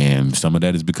long. And some of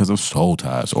that is because of soul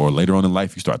ties. Or later on in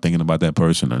life, you start thinking about that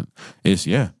person. And it's,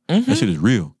 that shit is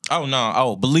real. Oh, no.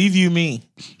 Oh, believe you me.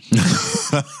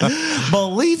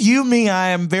 Believe you me, I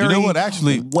am very You know what?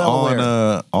 Actually, well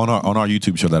aware. on our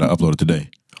YouTube show that I uploaded today,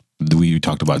 we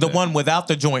talked about The that. one without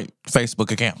the joint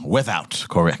Facebook account. Without,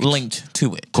 correct. Linked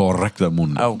to it. Correcto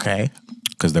mundo. Okay.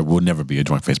 Because there will never be a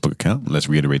joint Facebook account. Let's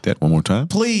reiterate that one more time.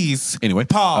 Please. Anyway,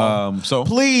 Paul.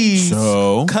 Please.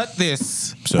 Cut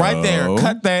this. Right there.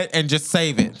 Cut that and just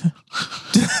save it.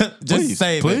 Just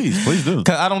save it. Please do.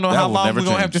 Because I don't know That how will long never we're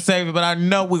going to have to change. save it, but I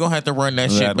know we're going to have to run that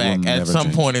shit That will back at never some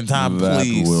change. point in time.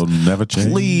 Please. That will never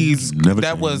change. Please. Never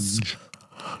That change.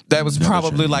 was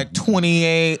probably change. like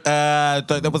 28.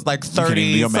 That was like can't even 30,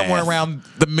 do your somewhere math. around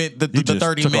the You just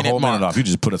 30 took a minute whole mark. minute off. You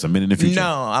just put us a minute in the future.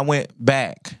 No, I went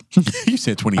back. You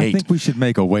said 28. I think we should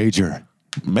make a wager.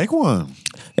 Make one.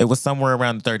 It was somewhere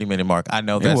around the 30 minute mark. I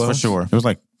know that's for sure. It was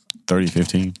like 30,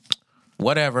 15.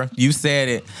 Whatever. You said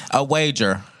it. A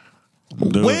wager.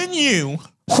 Do When you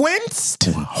winced.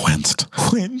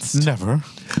 Never.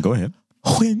 Go ahead.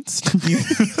 Winced.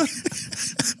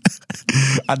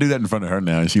 I do that in front of her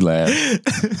now, and she laughs.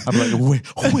 I'm like,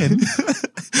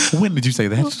 when did you say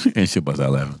that? And she'll bust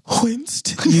out laughing.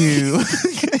 Winced you.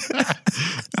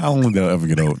 I don't think they'll ever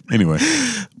get old. Anyway,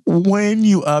 When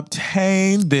you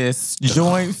obtain this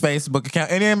joint Facebook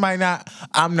account, and it might not,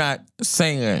 I'm not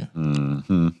saying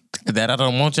that I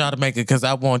don't want y'all to make it because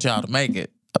I want y'all to make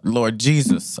it. Lord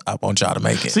Jesus, I want y'all to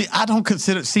make it. see, I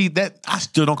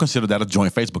still don't consider that a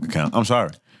joint Facebook account. I'm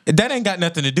sorry. That ain't got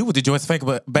nothing to do with the joint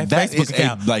Facebook That is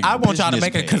account. a, I want y'all to business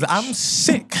make it because page. I'm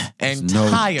sick and There's no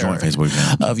tired joint Facebook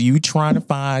account. of you trying to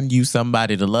find you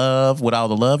somebody to love with all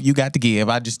the love you got to give.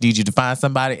 I just need you to find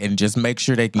somebody and just make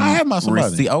sure they can I have my somebody.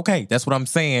 receive. Okay, that's what I'm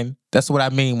saying. That's what I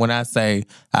mean when I say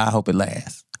I hope it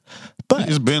lasts. But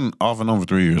It's been off and on for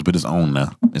 3 years, but it's on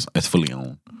now. It's fully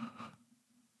on.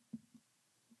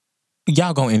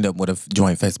 y'all gonna end up with a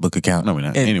joint Facebook account. No, we're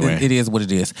not. It- Anyway. it is what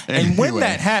it is. And when Anyway.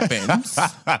 that happens,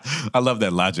 I love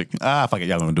that logic. Fuck it.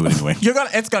 Y'all gonna do it anyway.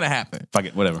 it's gonna happen. Fuck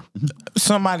it. Whatever.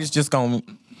 Somebody's just gonna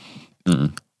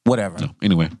whatever.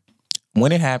 Anyway.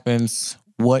 When it happens,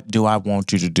 what do I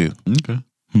want you to do? Okay.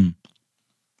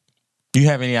 Do you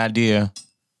have any idea?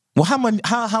 Well,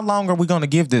 how long are we gonna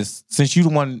give this? Since you the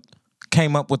one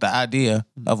came up with the idea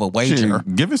of a wager.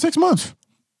 Shit, give it 6 months.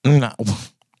 No.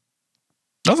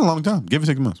 That's a long time. Give it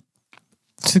 6 months.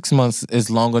 6 months is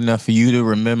long enough for you to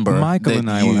remember. Michael that and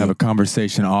I will have a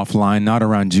conversation offline, not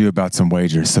around you, about some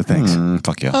wagers. So thanks.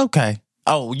 Fuck yeah. Okay.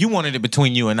 Oh, you wanted it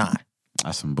between you and I.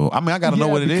 That's some bull. I mean, I gotta know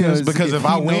what it is because if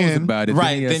I he knows win, about it,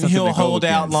 Right, he has then something he'll to go hold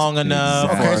out against. long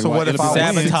enough. Okay, so what if I win?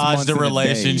 sabotage 6 the months in a day.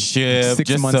 relationship? 6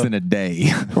 just months to- in a day.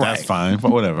 that's Right. fine. But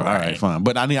whatever. All Right. right, fine.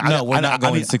 But I need. No, we're not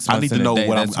going need, 6 I months need to in a know day.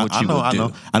 what That's I'm. what I you know. would I know.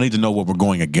 do. I need to know what we're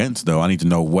going against, though. I need to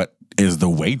know what is the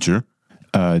wager.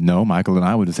 No, Michael and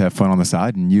I will just have fun on the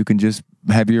side, and you can just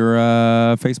have your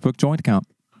Facebook joint account.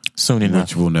 Soon enough.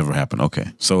 Which will never happen. Okay.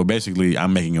 So basically,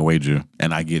 I'm making a wager,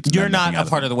 and I get. You're not a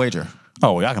part of the wager.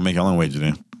 Oh, y'all can make your own wager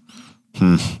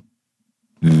then.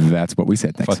 That's what we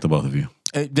said. Thanks. Fuck the both of you.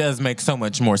 It does make so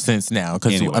much more sense now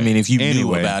because Anyway. I mean, if you knew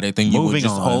Anyway. about it, then you would Moving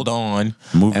just on. hold on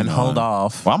Moving and hold on.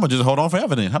 off. Well, I'm gonna just hold on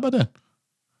forever then. How about that?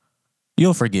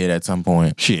 You'll forget at some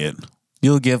point. Shit.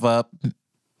 You'll give up,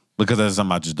 Because that's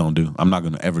something I just don't do. I'm not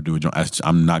gonna ever do a joint.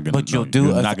 I'm not gonna. but you'll do.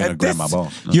 You're not gonna grab my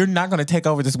balls. No. You're not going to take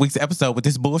over this week's episode with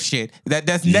this bullshit. That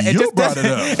does You just brought it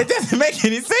doesn't- up. It doesn't make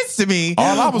any sense to me.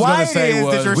 All I was why gonna say it is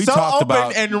was that you're we so talked open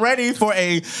about- and ready for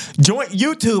a joint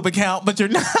YouTube account, but you're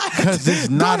not. Because it's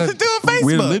not going a. to do a Facebook.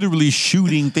 We're literally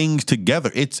shooting things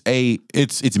together. It's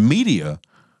media.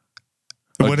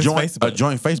 What is joint, Facebook? A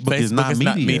joint Facebook is Facebook not is media.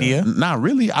 not media? Not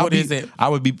really. What is it?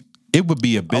 It would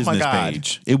be a business God.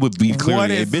 page. It would be What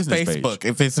clearly a is business Facebook? page.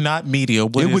 If it's not media,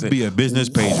 what It is would it? be a business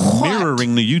page What?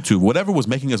 mirroring the YouTube. Whatever was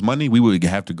making us money, we would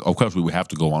have to. Of course, we would have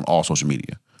to go on all social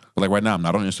media. Like right now, I'm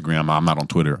not on Instagram. I'm not on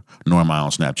Twitter, nor am I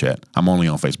on Snapchat. I'm only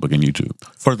on Facebook and YouTube.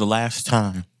 For the last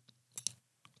time.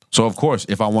 So of course,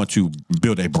 if I want to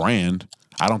build a brand,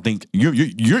 I don't think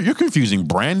you're confusing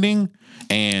branding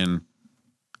and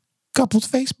couples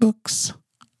Facebooks.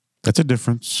 That's a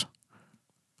difference.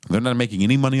 They're not making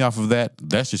any money off of that.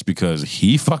 That's just because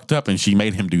he fucked up and she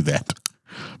made him do that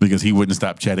because he wouldn't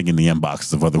stop chatting in the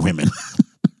inboxes of other women.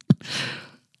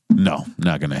 No,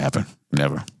 not gonna happen.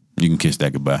 Never. You can kiss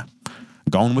that goodbye.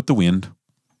 Gone with the wind.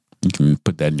 You can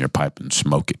put that in your pipe and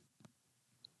smoke it.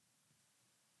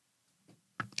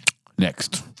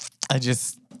 Next. I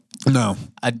just No.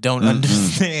 I don't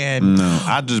understand. No.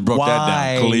 I just broke that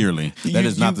down clearly. That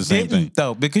is not the same thing.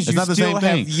 Though, because It's you not the still same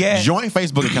thing. have yet. Joint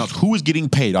Facebook accounts. Who is getting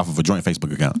paid off of a joint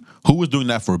Facebook account? Who is doing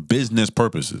that for business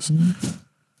purposes?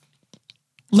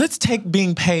 Let's take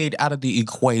being paid out of the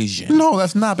equation. No,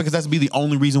 that's not, because that's be the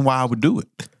only reason why I would do it.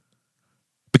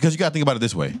 Because you got to think about it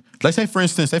this way. Let's say, for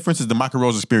instance, the Michael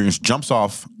Rose Experience jumps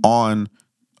off on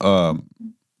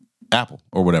Apple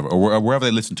or whatever, or wherever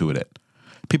they listen to it at.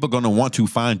 People are going to want to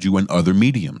find you in other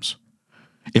mediums.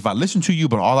 If I listen to you,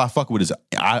 but all I fuck with is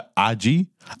IG,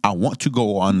 I want to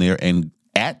go on there and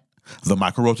at the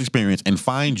Michael Rose Experience and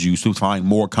find you to find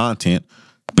more content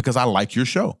because I like your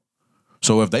show.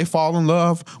 So if they fall in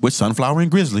love with Sunflower and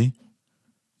Grizzly,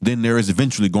 then there is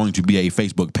eventually going to be a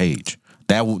Facebook page.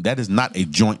 That is not a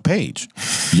joint page.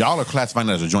 Y'all are classifying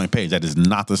that as a joint page. That is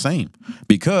not the same.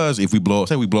 Because if we blow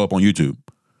up on YouTube,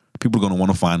 people are going to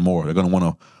want to find more. They're going to want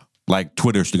to, like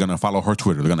Twitter, they're going to follow her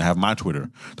Twitter. They're going to have my Twitter.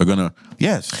 They're going to,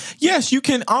 yes. Yes, you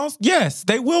can also, yes,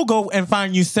 they will go and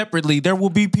find you separately. There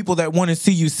will be people that want to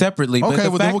see you separately. Okay, but the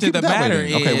well, then fact we'll keep of it the that way matter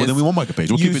then. Okay, well, then we won't make a page.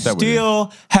 We'll keep it that way then. You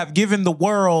still have given the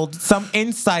world some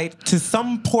insight to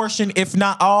some portion, if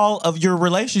not all, of your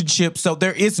relationship. So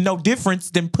there is no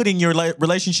difference than putting your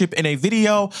relationship in a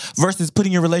video versus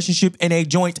putting your relationship in a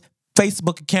joint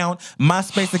Facebook account,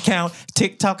 MySpace account,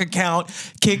 TikTok account,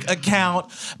 Kick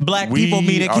account, Black People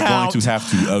Meet account. We are going to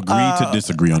have to agree to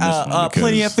disagree on this one.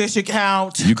 Plenty of Fish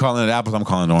account. You calling it apples, I'm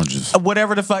calling it oranges.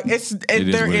 Whatever the fuck.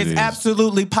 There is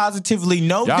absolutely, positively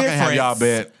no y'all difference. Can have y'all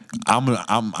bet. I'm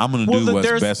gonna do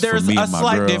what's best for me and my girl. There's a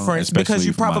slight difference because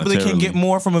you probably can get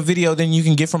more from a video than you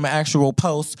can get from an actual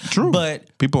post. True,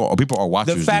 but people are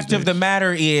watching. The fact of the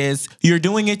matter is, you're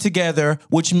doing it together,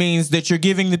 which means that you're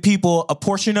giving the people a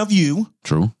portion of you.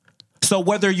 True. So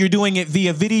whether you're doing it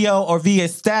via video or via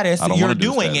status, you're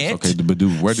doing it. Okay, but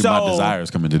where do my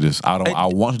desires come into this? I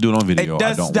want to do it on video.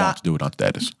 I don't want to do it on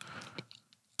status.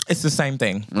 It's the same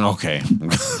thing. Okay.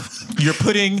 You're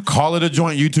call it a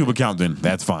joint YouTube account then.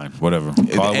 That's fine. Whatever.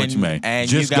 Call it what you may.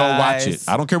 Just go watch it.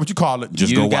 I don't care what you call it.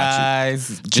 Just go watch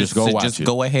it. Just go watch it. Just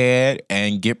go ahead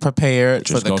and get prepared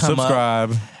for the come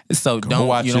subscribe. Up. So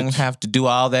you don't have to do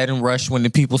all that and rush when the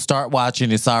people start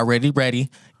watching. It's already ready.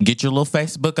 Get your little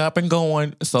Facebook up and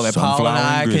going so that Paul and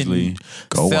I can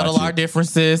settle our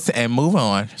differences and move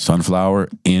on. Sunflower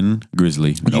in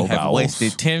Grizzly. No you have vowels.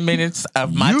 wasted 10 minutes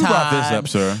of my time. You brought this up,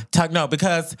 sir. No,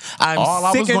 because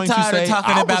I'm sick and tired of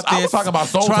talking about this. I was talking about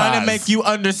soul trying ties. to make you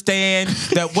understand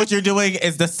that what you're doing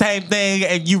is the same thing,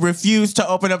 and you refuse to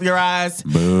open up your eyes,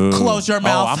 Boo. close your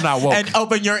mouth, I'm not woke. and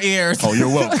open your ears. Oh, you're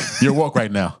woke. You're woke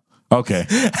right now. Okay,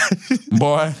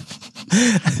 boy.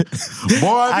 If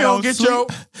you don't get your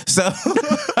so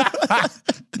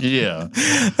yeah.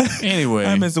 Anyway,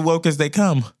 I'm as woke as they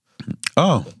come.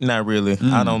 Oh, not really.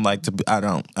 I don't like to.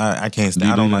 I can't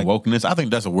stand. I don't like wokeness. I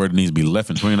think that's a word that needs to be left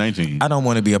in 2019. I don't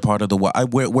want to be a part of the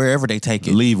wherever they take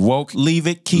it. Leave woke. Leave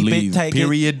it. Keep it. Take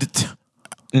period. it.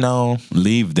 No.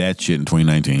 Leave that shit in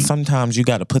 2019. Sometimes you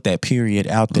got to put that period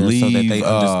out there so that they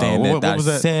understand that I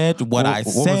said what I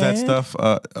said. What was that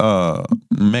stuff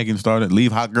Megan started?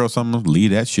 Leave hot girl summer.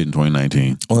 Leave that shit in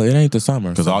 2019. Well, it ain't the summer.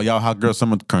 Because all y'all hot girl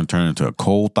summer can turn into a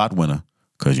cold thought winter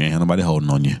because you ain't had nobody holding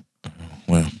on you.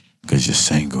 Well. Because you're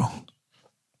single.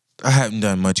 I haven't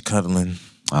done much cuddling.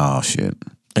 Oh, shit.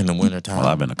 In the wintertime. Well,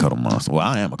 I've been a cuddle monster. Well,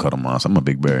 I am a cuddle monster. I'm a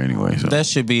big bear anyway. So. That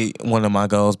should be one of my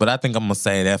goals, but I think I'm going to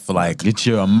say that for like... Get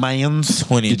your mans.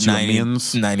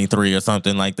 93 or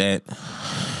something like that.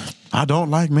 I don't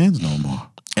like men's no more.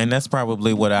 And that's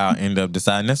probably what I'll end up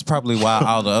deciding. That's probably why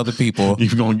all the other people... You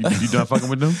done fucking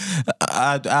with them?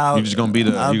 You just gonna be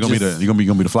the you're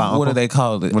gonna be the fly uncle. What do they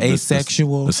call it?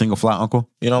 Asexual. The single fly uncle.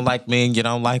 You don't like men. You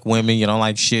don't like women. You don't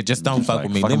like shit. Just don't fuck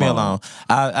with me. Leave me alone.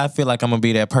 I feel like I'm gonna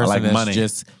be that person that's money.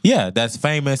 That's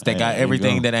famous. That got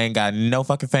everything. That ain't got no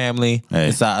fucking family.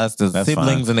 It's us, the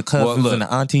siblings and the cousins and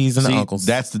the aunties and the uncles.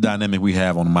 That's the dynamic we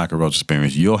have on the Michael Roach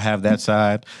Experience. You'll have that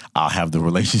side. I'll have the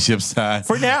relationship side.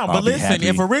 For now, but listen,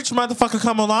 if a rich motherfucker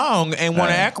come along and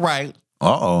want to act right,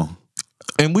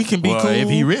 And we can be Well, cool. if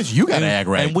he rich, you gotta act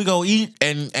right. And we go eat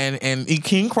and eat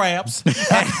king crabs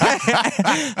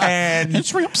and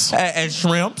shrimps. and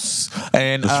shrimps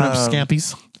and The shrimp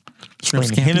scampies. Shrimp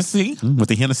and scampies. Hennessy, With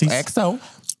the Hennessy's. XO,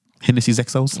 Hennessy's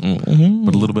XOs.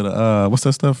 With a little bit of, what's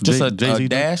that stuff? just a Jay-Z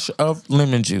dash of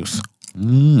lemon juice.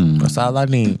 That's all I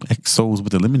need. XOs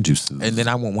with the lemon juices. And then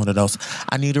I want one of those.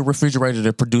 I need a refrigerator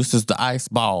that produces the ice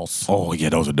balls. Oh, yeah,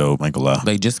 those are dope. I ain't gonna lie.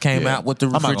 They just came out with the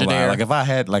I'm not gonna lie. refrigerator. Like, if I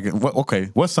had, like,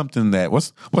 what's something that,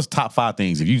 what's top 5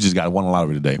 things if you just got won a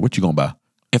lottery today? What you gonna buy?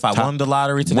 If I won the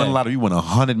lottery today, Won a lottery, you won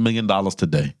 $100 million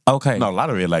today. Okay. No,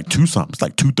 lottery at like 2 something. It's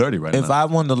like 230 right if now. I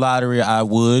won the lottery, I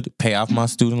would pay off my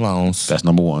student loans That's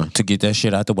number 1. to get that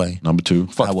shit out the way. Number 2.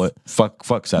 Fuck, I would.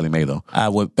 Fuck Sally Mae though. I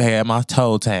would pay my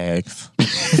toll tags. You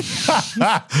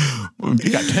got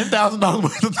 $10,000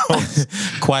 worth of those.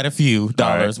 Quite a few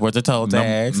dollars right. worth of toll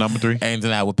tags. Number 3. And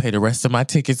then I would pay the rest of my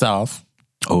tickets off.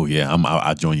 Oh yeah,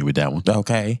 I'll join you with that one.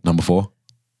 Okay. Number 4.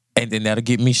 And then that'll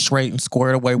get me straight and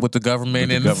squared away with the government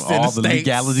With and the the, government, all the states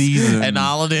legalities and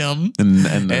all of them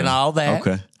and all that.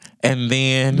 Okay. And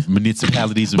then,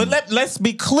 Municipalities. but let's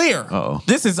be clear. Uh-oh.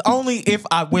 This is only if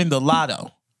I win the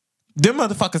lotto. Them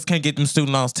motherfuckers can't get them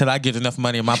student loans till I get enough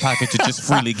money in my pocket to just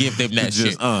freely give them that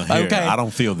Just, shit. here, I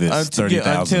don't feel this.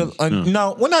 30,000.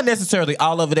 No, well, not necessarily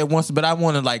all of it at once, but I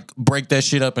want to like break that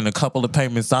shit up in a couple of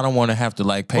payments. I don't want to have to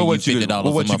like pay you $50 a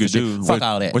month. What you for could shit. do? Fuck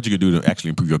all that. What you could do to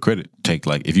actually improve your credit? Take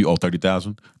like if you owe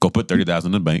 30,000, go put 30,000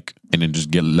 in the bank, and then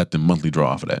just let them monthly draw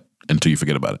off of that until you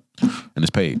forget about it, and it's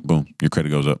paid. Boom, your credit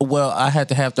goes up. Well, I had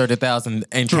to have 30,000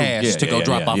 in cash Yeah, to go yeah,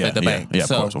 drop yeah, off yeah, at the yeah, bank. yeah, of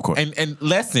So, course. And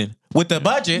listen, with the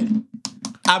budget,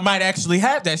 I might actually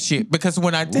have that shit because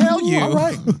when I tell you, All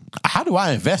right. How do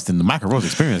I invest in the Michael Rose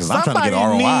experience? 'Cause I'm trying to get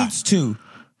somebody ROI. needs to.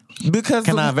 Because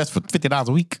Can I invest for $50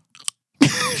 a week?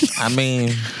 I mean,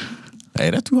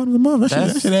 Hey, that's $200 a month.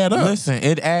 That should add up. Listen,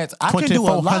 it adds. I can do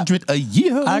a lot. $2,400 a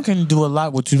year. I can do a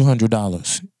lot with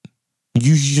 $200.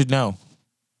 You should know.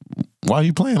 Why are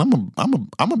you playing? I'm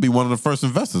gonna be one of the first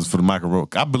investors for the Michael Rose.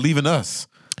 I believe in us.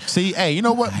 See, hey, you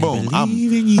know what? Boom.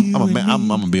 I'm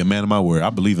gonna be a man of my word. I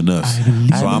believe in us.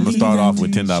 So I'm gonna start off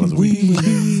with $10 a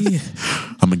week.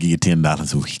 I'm gonna give you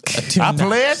 $10 a week. I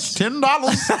pledge $10.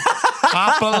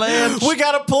 I pledge. We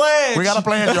got a pledge. We got a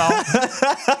pledge, y'all.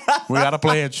 We got a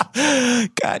pledge.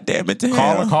 God damn it to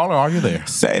hell. Caller, are you there?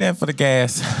 Say that for the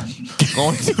gas.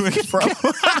 Going to and fro.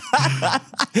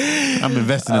 I'm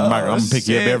investing in the Michael. I'm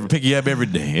gonna pick you up every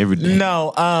day.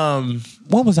 No,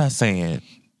 what was I saying?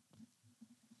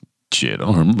 Shit, I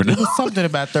don't remember It that. was something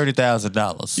about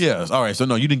 $30,000. Yes. All right. So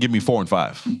no, you didn't give me 4 and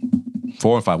 5.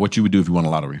 4 and 5. What you would do if you won a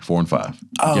lottery? 4 and 5.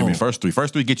 Oh. Give me first 3.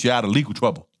 First 3 get you out of legal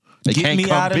trouble. They Get can't me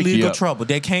come out of pick you legal up. trouble.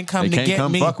 They can't come They to can't get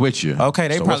come me. fuck with you. Okay,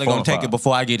 they So probably what's gonna 4 take and it 5?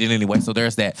 before I get it anyway. So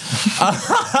there's that.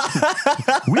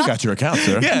 We got your account,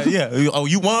 sir. Yeah. Oh,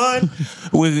 you won?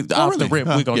 Off the rip,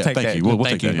 we're gonna take thank that. you. We'll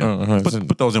Thank take that. you. Yeah.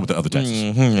 Put those in with the other taxes.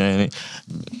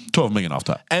 $12 million off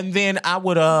top. And then I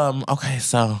would okay,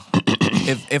 so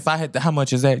if I had how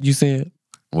much is that you said?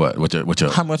 What? What's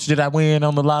your? How much did I win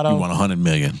on the lotto? You won $100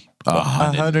 million.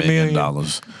 $100 million.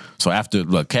 So after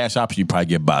cash option, you probably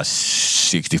get about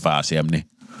 65, 70. You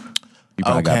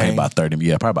probably got to pay about 30.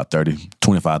 Yeah, probably about 30,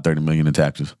 25, 30 million in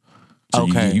taxes. So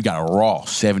you got a raw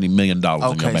 $70 million in your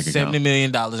bank account. $70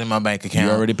 million in my bank account.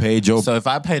 You already paid your. So if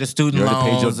I pay the student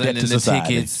loans and then the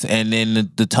tickets and then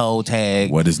the toll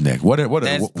tag, What is next? What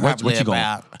That's you probably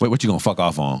gonna what you gonna fuck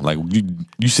off on? Like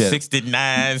you said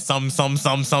 69 some and a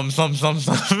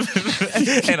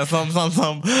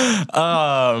some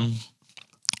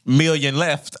million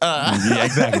left. yeah,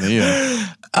 exactly. Yeah.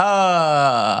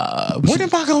 What am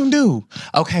I gonna do?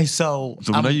 Okay, so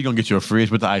So now you're gonna get your fridge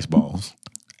with the ice balls.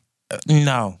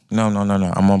 No. I'm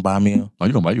gonna buy me Oh,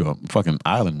 you're gonna buy you a fucking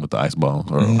island with the ice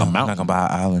balls or a I'm mountain. not gonna buy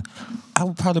an island. I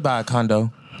would probably buy a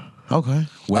condo. Okay.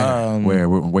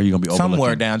 Where you gonna be Somewhere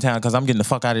overlooking? downtown because I'm getting the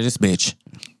fuck out of this bitch.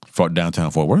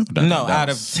 Downtown Fort Worth? Downtown No, out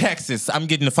of Dallas? Texas. I'm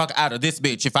getting the fuck out of this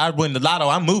bitch. If I win the lotto,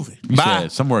 I'm moving. You Bye.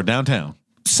 said somewhere downtown.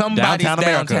 Somebody's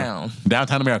America. downtown.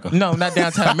 Downtown America. No, not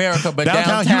downtown America, but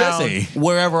Downtown downtown USA.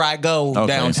 Wherever I go Okay,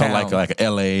 downtown. so like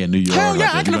LA and New York. Hell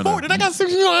yeah, like I can afford it. I got $6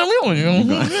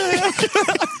 million.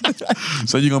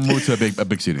 So you're gonna move to a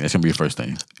big city. That's gonna be your first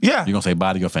thing. Yeah. You're gonna say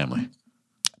bye to your family.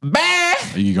 Bah!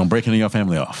 You're gonna break into your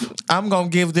family off. I'm gonna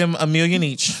give them $1 million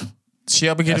each.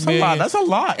 Shelby get That's $1 million. a lot. That's a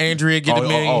lot. Andrea get $1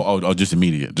 million. Oh, just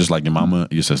immediate. Just like your mama,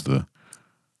 your sister.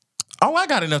 Oh, I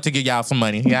got enough to get y'all some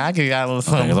money. Yeah, I give y'all a little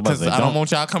something. I was about to Because say, I don't don't- want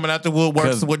y'all coming out the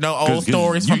woodworks with no old 'cause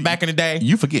stories from you- back in the day.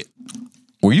 You forget.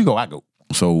 Where you go, I go.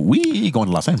 So we going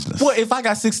to Los Angeles. Well, if I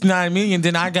got 69 million,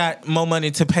 then I got more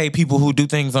money to pay people who do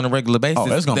things on a regular basis.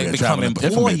 Oh, it's gonna They be a become traveling.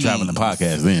 It's gonna be a traveling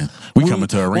podcast. Then we coming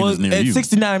to arenas near at you.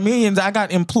 69 million, I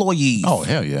got employees. Oh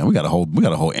hell yeah, we got a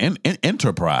whole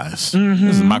enterprise.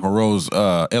 This is Michael Rose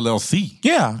LLC.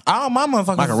 Yeah, all my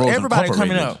motherfuckers, Michael Rose everybody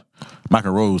coming Incorporated. up.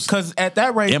 Michael Rose. Because at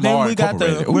that rate, MR then we got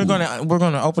Incorporated. we're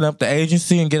gonna open up the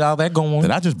agency and get all that going.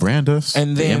 Did I just brand us?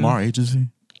 And the then- MR agency,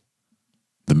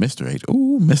 the Mister Agent.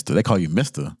 Ooh, Mister. They call you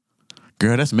Mister.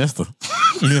 Girl, that's Mister.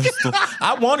 Mister.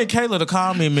 I wanted Kayla to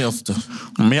call me Mister,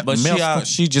 but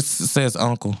she just says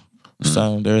Uncle.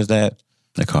 So there's that.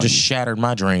 They call Just you shattered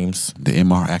my dreams. the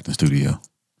MR Acting Studio,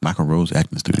 Michael Rose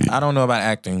Acting Studio. I don't know about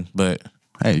acting, but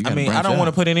Hey, you I gotta mean, I branch don't out. want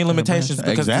to put any You gotta limitations branch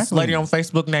out. because this Exactly. lady on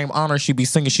Facebook named Honor, she be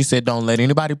singing. She said, "Don't let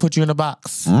anybody put you in a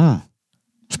box."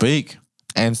 Speak.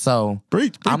 And so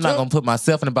Preach, I'm not up. gonna put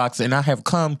myself in a box. And I have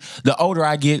come. The older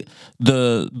I get,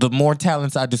 the more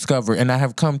talents I discover, and I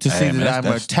have come to see man, that I'm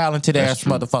that's a talented that's ass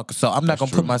true. motherfucker. So I'm not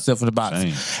gonna true. put myself in a box.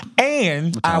 Same.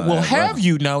 And I will that have brother.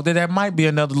 you know that might be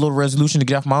another little resolution to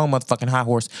get off my own motherfucking high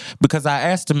horse because I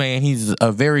asked the man. He's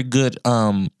a very good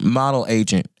model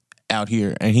agent out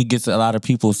here, and he gets a lot of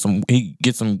people he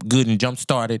gets them good and jump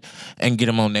started and get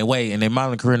them on their way in their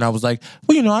modeling career. And I was like,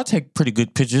 well, you know, I take pretty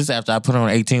good pictures after I put on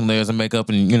 18 layers of makeup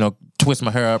and, you know, twist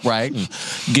my hair up right and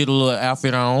get a little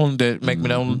outfit on that make me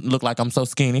don't look like I'm so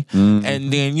skinny. And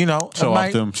then, you know, Show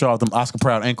off them Oscar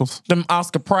Proud ankles. them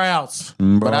Oscar Prouds,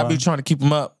 but I boy. be trying to keep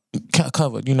them up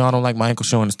covered. You know, I don't like my ankles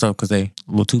showing and stuff because they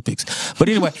little toothpicks. But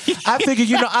anyway, I figured,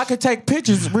 you know, I could take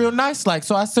pictures real nice. Like,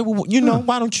 so I said, well, you know,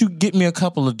 why don't you get me a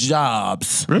couple of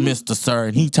jobs, Mr. Sir?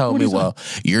 And he told me, well,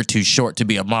 you're too short to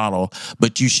be a model,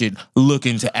 but you should look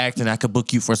into acting. I could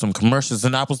book you for some commercials.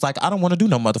 And I was like, I don't want to do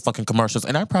no motherfucking commercials.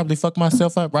 And I probably fucked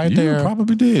myself up right You there.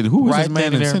 probably did. Who was Right this man then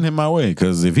and and there. send him my way?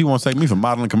 Because if he wants to take me for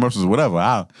modeling commercials or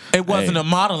whatever, It wasn't a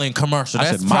modeling commercial. I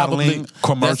That's said modeling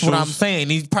probably, That's what I'm commercials, saying.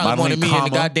 He probably modeling, wanted me in the comma.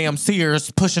 goddamn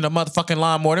Sears pushing a motherfucking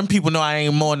lawnmower. Them people know I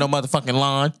ain't mowing no motherfucking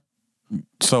lawn.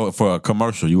 So for a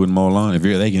commercial, you wouldn't mow a lawn if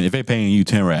they paying you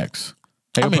 10 racks.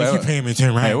 Hey, I mean, if you pay me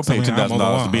 10 racks, hey, we'll pay you I mean, I'll mow the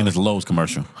 $10,000 to lawn. be in this Lowe's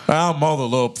commercial. I'll mow the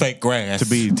little fake grass. To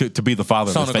be the father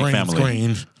It's of on this a fake green family. screen.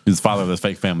 He's the father of this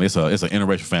fake family. It's an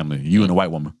interracial family. You and a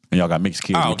white woman, and y'all got mixed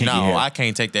kids Oh, with kinky no, hair. I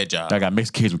can't take that job. Y'all got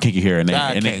mixed kids with kinky hair, and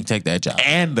I they can't take that job.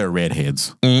 and they're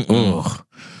redheads. Ugh.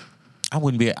 I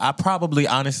wouldn't be. I probably,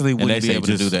 honestly, And they wouldn't be say able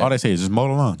just, to do that. all they say is just mow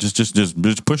the lawn.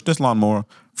 Just push this lawnmower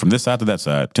from this side to that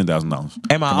side.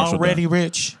 $10,000. Am I Commercial already done.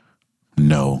 rich?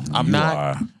 No, I'm you not.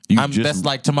 Are. You just, That's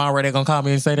like tomorrow they're gonna call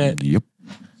me and say that. Yep.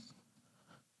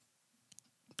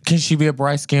 Can she be a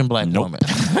bright skinned black Nope. woman?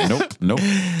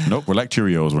 Nope. We're like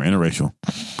Cheerios. We're interracial.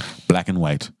 Black and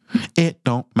white. It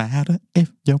don't matter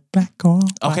if you're black or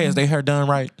white. Okay, is their hair done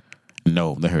right?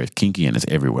 No, their hair is kinky and it's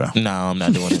everywhere. No, I'm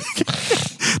not doing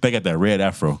it. They got that red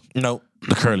afro, Nope,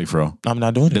 the curly fro. I'm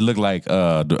not doing They it. look like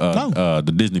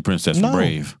the Disney princess from No.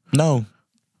 Brave. No.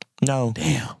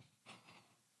 Damn.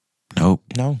 Nope.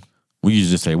 No. We used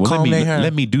to just say, well, Comb their hair.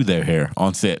 let me do their hair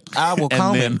on set. I will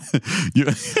comb and then you,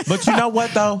 But you know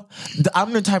what though?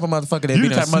 I'm the type of motherfucker that you be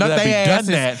the done type of mother snuck that be their done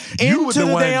asses that. You into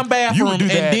the damn bathroom and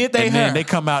did their and hair. then they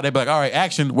come out, they be like, all right,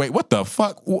 action. Wait, what the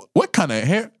fuck? What kind of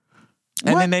hair?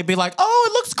 And What? then they be like, "Oh,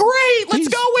 it looks great. Let's These-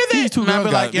 go with these it." two And I'd girls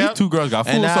be got- like, "Yep." these two girls got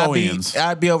full And I'd sew-ins.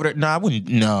 I'd be over there. No, I wouldn't.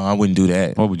 No, I wouldn't do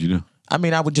that. What would you do? I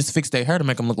mean, I would just fix their hair to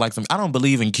make them look like some. I don't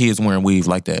believe in kids wearing weave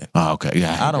like that. Oh, okay.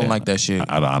 Yeah. I don't like that shit.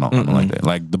 I don't like that.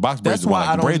 Like the box braids, That's are why one,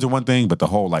 I like, the don't- braids are one thing, but the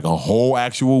whole like a whole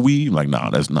actual weave, like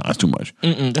that's too much.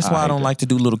 That's why I hate don't that. like to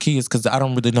do little kids because I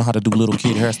don't really know how to do little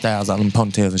kid hairstyles out in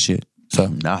ponytails and shit. So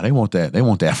Nah, they want that. They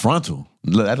want that frontal.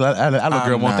 Look, that little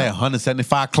girl want not. that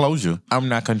 175 closure. I'm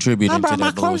not contributing to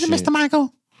that bullshit.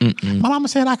 Michael. My mama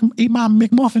said I can eat my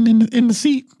McMuffin in the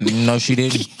seat. No, she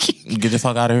didn't. Get the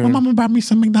fuck out of here. Mama brought me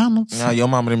some McDonald's. No, your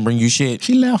mama didn't bring you shit.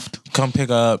 She left. Come pick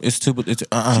her up. It's too. It's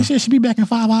She said she'll be back in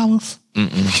 5 hours.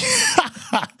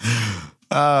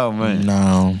 Oh man.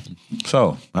 No.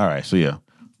 So all right. So yeah.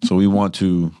 So we want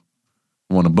to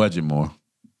budget more.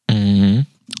 Mm-hmm.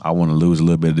 I want to lose a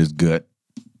little bit of this gut.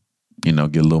 You know,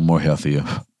 get a little more healthier.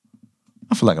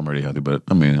 I feel like I'm already healthy, but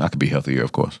I mean, I could be healthier,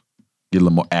 of course. Get a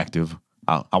little more active.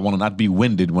 I want to not be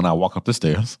winded when I walk up the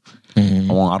stairs. Mm-hmm.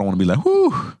 I don't want to be like,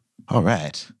 whoo, all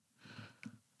right.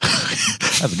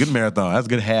 That's a good marathon. That's a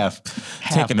good half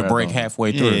Taking a break marathon.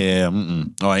 halfway through. Yeah.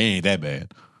 Oh, it ain't that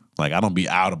bad. Like, I don't be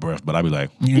out of breath, but I be like,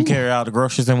 You can carry out the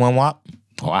groceries in one wop.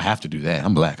 oh, I have to do that.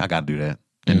 I'm black. I got to do that.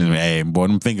 And then, hey, boy,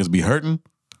 them fingers be hurting.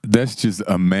 That's just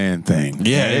a man thing.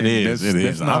 Yeah, it is. That's- It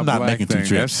that's is. I'm a not black making two thing.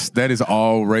 trips. That is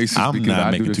all racist I'm because not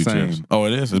I making do two the same. trips. Oh,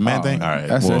 it is? It's a man thing? All right.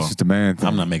 That's well, just a man thing.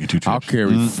 I'm not making two trips. I'll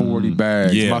carry 40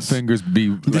 bags. Yes. My fingers be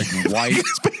like white,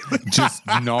 just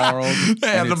gnarled. They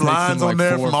have and it them takes lines them on like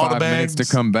there 4 or from all the 5 minutes bags.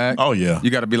 to come back. Oh, yeah. You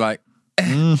got to be like,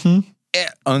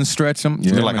 unstretch them.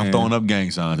 Feel like I'm throwing up gang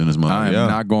signs in this mother. I am Yeah.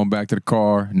 not going back to the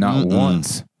car, not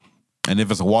once. And if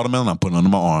it's a watermelon, I'm putting it under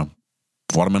my arm.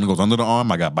 If watermelon goes under the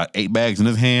arm, I got about 8 bags in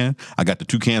his hand. I got the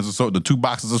 2 cans of soda, the 2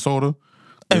 boxes of soda.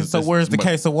 And so where's the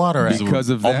case of water at? Because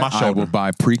of on that, my I shoulder. will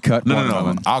buy pre-cut No.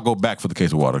 watermelon. I'll go back for the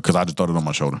case of water because I just throw it on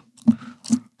my shoulder.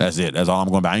 That's it. That's all I'm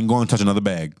going to buy. I ain't going to touch another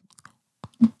bag.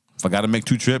 If I got to make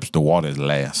 2 trips, the water is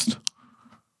last.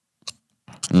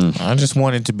 I just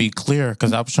wanted to be clear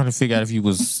because I was trying to figure out if you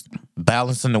was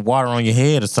balancing the water on your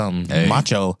head or something. Hey.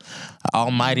 Macho,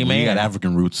 almighty We man. got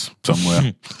African roots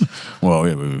somewhere. Well,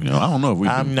 yeah, I don't know if we.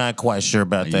 I'm not quite sure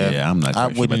about that. Yeah, I'm not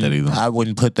quite sure about that either. I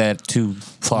wouldn't put that too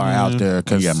far out there we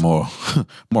because got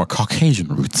more Caucasian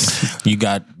roots. you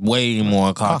got way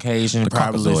more Caucasian, the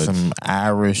probably Caucasoids. some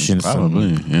Irish and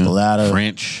Probably, some yeah. a lot of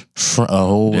French. a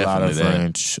whole lot of Definitely that.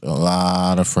 French, a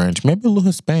lot of French, maybe a little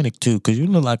Hispanic too, because you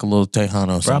look like a little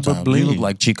Tejano sometimes. Probably. You look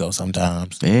like Chico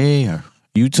sometimes. Yeah.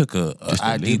 You took a a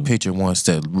ID little. picture once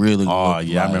that really. Oh looked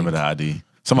yeah, I like- remember the ID.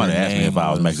 Somebody Your asked me if name I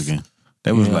was was, Mexican.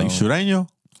 They was you like, know- Sureño?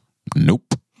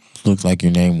 Nope. Looked like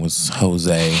your name was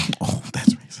Jose. Oh,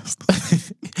 that's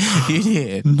racist. You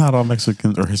did. Not all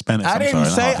Mexicans or Hispanics. I I'm didn't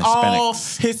sorry, say not all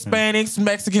Hispanics. Hispanics,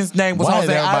 Mexicans' name was Why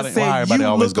Jose. I everybody- said why everybody you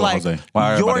always look go like Jose?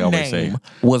 Why everybody your always name say-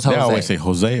 was Jose. They always say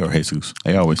Jose or Jesus.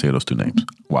 They always say those 2 names.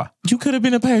 Why? You could have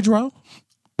been a Pedro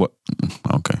What?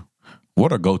 Okay.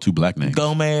 What are go-to black names?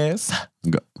 Gomez.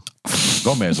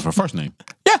 Gomez is her first name.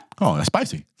 Yeah, Oh, that's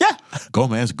spicy. yeah,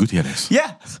 Gomez Gutierrez.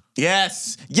 yeah.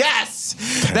 Yes, yes.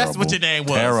 That's what Terrible. your name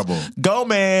was. Terrible.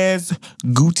 Gomez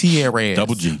Gutierrez.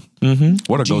 Double G. Mm-hmm.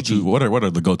 What are GG. go-to? What are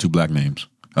the go-to black names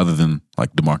other than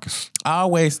like DeMarcus? I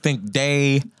always think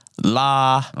Day,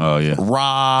 La, Oh yeah.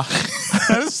 Ra.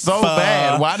 That's so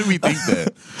bad. Why do we think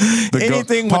that?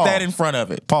 Anything with Paul. that in front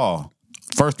of it. Paul.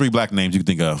 First 3 black names you can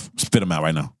think of. Spit them out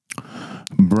right now.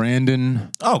 Brandon.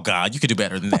 Oh God, you could do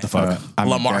better than that. What the fuck?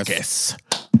 LaMarcus.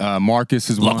 Marcus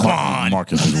is one. Laquan.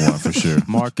 Marcus is one for sure.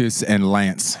 Marcus and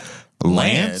Lance.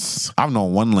 Lance. I've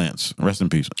known one Lance. Rest in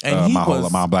peace. And he my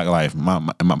was- my black life. My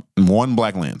one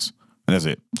black Lance. And that's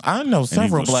it. I know And he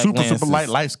several was black super Lances.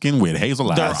 light skin with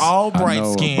hazel eyes. They're all I bright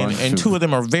know a skinned, bunch and of- 2 of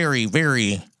them are very,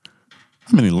 very.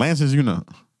 How many Lances you know?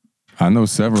 I know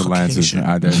several Lances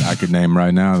Caucasian. that I could name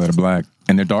right now that are black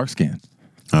and they're dark skinned.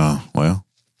 Oh well.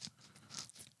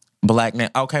 Black name.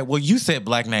 Okay, well, you said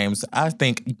black names. I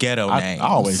think ghetto I names.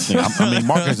 always think. I mean,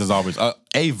 Marcus is always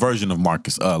a version of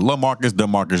Marcus. Lil Marcus,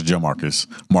 DeMarcus, Jamarcus,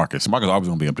 Marcus. Marcus always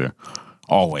gonna be up there.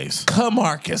 Always.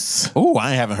 Camarcus. Ooh,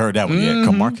 I haven't heard that one yet.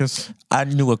 Camarcus. I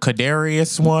knew a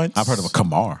Kadarius once. I've heard of a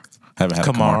Kamar. Haven't had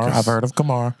Kamar. a Camarcus. I've heard of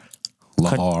Kamar.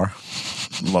 Lavar.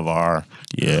 Lavar.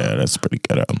 Yeah, that's pretty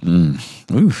ghetto.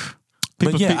 Oof.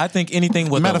 But yeah, I think anything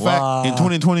with Matter a of fact, la. in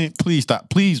 2020, please stop.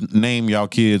 Please name y'all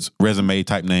kids resume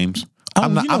type names. Oh,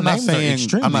 I'm not. you know, I'm not names are saying.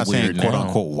 extremely I'm not saying weird quote now.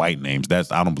 unquote white names.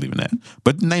 I don't believe in that.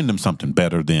 But name them something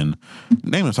better than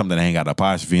name them something that ain't got an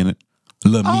apostrophe in it.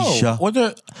 La Misha, well,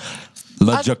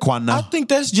 La I Jaquana. think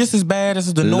that's just as bad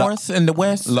as the north and the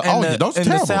west and, yeah, those and the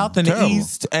terrible, south and terrible. the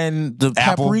east and the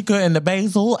Apple. paprika and the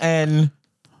basil and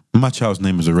My child's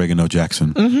name is Oregano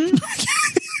Jackson.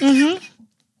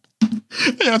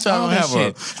 Your child all don't that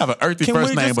shit. have an earthy Can first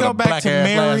we name just but go a back black to ass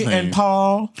Mary last name. and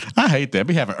Paul I hate that.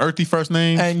 We have an earthy first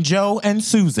name and Joe and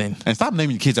Susan? and stop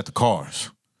naming your kids after cars.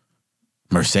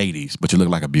 Mercedes, but you look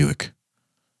like a Buick.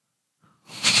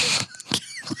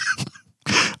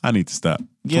 I need to stop.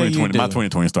 Yeah, you 2020, my do.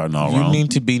 2020 starting all You wrong.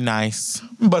 need to be nice.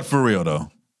 But for real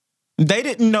though. They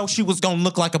didn't know she was gonna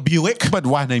look like a Buick But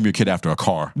why name your kid after a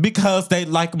car? because they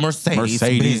like Mercedes.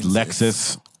 Mercedes, Benzes.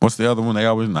 Lexus. What's the other one?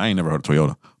 I ain't never heard of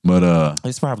Toyota. But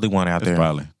It's probably one out there.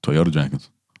 probably Toyota Jenkins.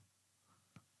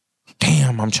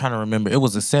 Damn, I'm trying to remember. It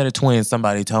was a set of twins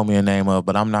somebody told me a name of,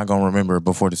 but I'm not gonna remember it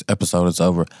before this episode is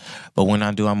over. But when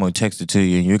I do, I'm gonna text it to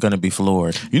you, and you're gonna be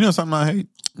floored. You know something I hate?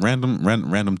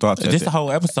 Random thoughts. This the whole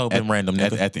episode been random.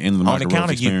 At, nigga. at the end of the On Michael the count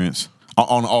Rose of you. experience.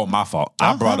 Oh, my fault.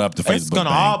 I brought up the Facebook. It's gonna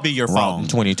thing. all be your fault Wrong. in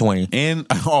 2020. And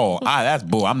that's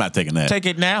bull. I'm not taking that. Take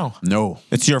it now. No.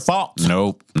 It's your fault.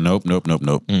 Nope. Nope.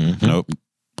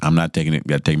 I'm not taking it. You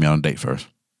gotta take me on a date first.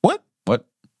 What? What?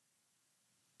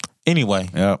 Anyway,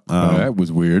 Yep. That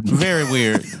was weird. very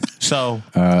weird. So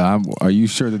Are you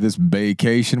sure that this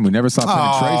vacation, we never saw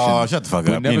penetration? Oh, shut the fuck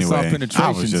We up. never saw Anyway, I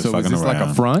penetration. was just So is fucking this like a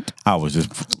around. front? I was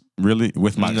just Really?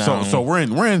 With my No. so we're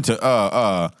into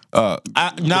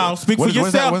No, speak for what is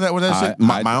yourself. what that shit?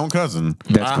 My own cousin.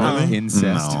 That's called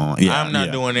incest. No, yeah, I'm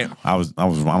not doing it. I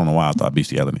don't know why I thought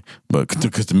bestiality, but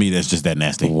because to me that's just that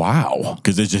nasty. Wow.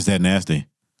 Because it's just that nasty.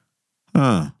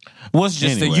 What's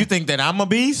just that Anyway. you think that I'm a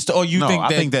beast, or you No, think I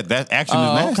that? think that action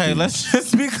is nasty. Okay, let's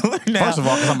just be clear now. First of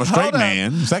all, because I'm a straight Hold up.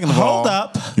 man. Second of all, Hold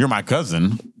up. you're my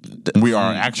cousin. We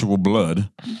are actual blood.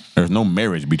 There's no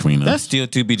marriage between us. That's still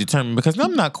to be determined because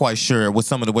I'm not quite sure with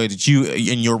some of the way that you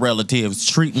and your relatives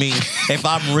treat me. If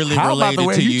I'm really How about related the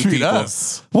way to you you treat people.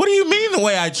 us? What do you mean the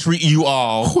way I treat you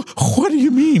all? What do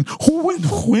you mean?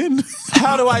 When?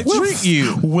 How do I treat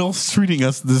you? Will's treating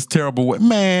us this terrible way.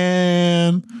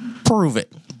 Man. Prove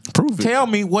it. Prove it. Tell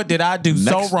me, what did I do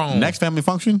so wrong? Next family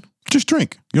function, just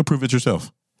drink. You'll prove it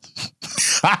yourself.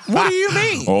 What do you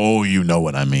mean? Oh, you know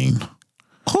what I mean.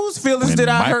 Whose feelings did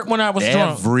I hurt when I was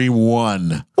drunk?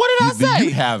 Everyone. What did I say?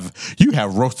 You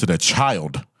have roasted a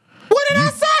child. What did I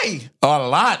say? A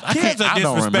lot. Kids are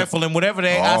disrespectful, and whatever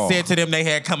I said to them, they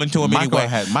had coming to them Michael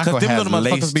anyway. Michael Because them has little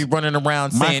motherfuckers laced- be running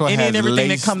around saying Michael any and has everything that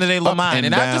laced come to their little up mind, and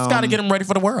and I just got to down get them ready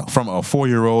for the world. From a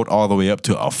 4-year-old all the way up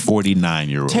to a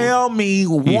 49-year-old. Tell me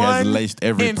He has one laced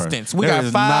every instance. person. We There got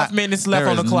is 5 minutes left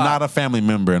on the There is clock. not a family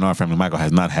member in our family Michael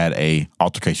has not had a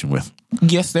altercation with.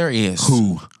 Yes, there is.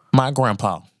 Who? My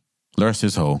grandpa. Rest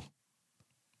his soul.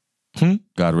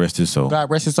 God rest his soul. God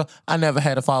rest his soul. I never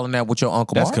had a falling out with your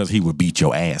Uncle That's Mark. because he would beat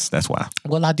your ass. That's why.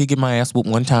 Well, I did get my ass whooped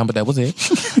one time, but that was it.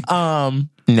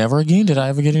 Never again did I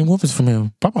ever get any whoopings from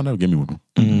him. Papa never gave me one.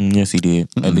 Yes, he did.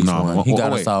 At least one. He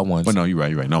got us all once. Well, no, you're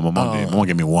right. No, my mom did. My mom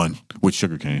gave me one with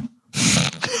sugar cane.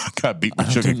 Got beat with I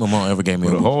don't sugar. think my mom ever gave me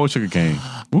a With a whoop. whole sugar cane.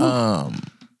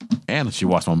 And she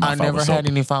washed my mouth. I never had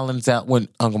any fallings out with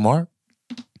Uncle Mark.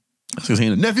 Because he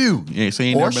ain't a nephew. Yeah, so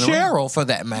he ain't Or never been around. Cheryl, for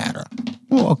that matter.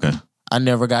 Oh, okay. I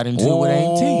never got into it with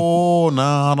A&T. Oh, no,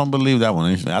 I don't believe that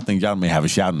one. I think y'all may have a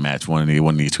shouting match one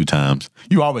of these 2 times.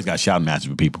 You always got shouting matches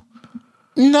with people.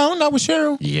 No, not with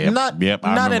Cheryl. Yep. Not, Yep,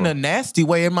 I not in remember. a nasty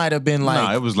way. It might have been like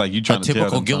No, it was like you a trying to tell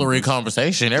typical them Guillory something.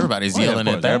 conversation. Everybody's Yeah, of yelling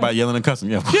course. at that. Everybody yelling and cussing.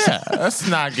 Yeah, of course. Yeah, that's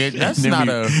not good. That's And then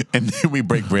not and then we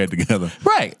break bread together.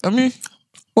 right. I mean,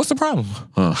 what's the problem?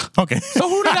 Okay. So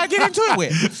who did I get into it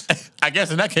with? I guess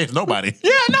in that case, nobody.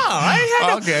 Yeah, no, I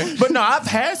ain't had Okay. But no, I've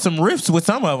had some riffs with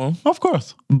some of them, Of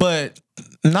course. but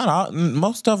not all.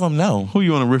 Most of them, no. Who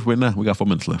you on a riff with now? We got 4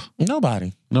 minutes left.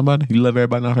 Nobody. Nobody? You love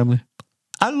everybody in our family?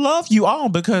 I love you all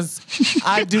because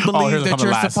I do believe here's that some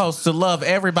you're lies. supposed to love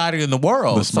everybody in the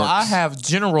world. The So I smirks. have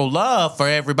general love for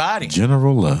everybody.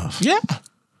 General love. Yeah.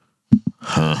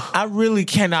 I really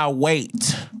cannot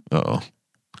wait. Uh-oh.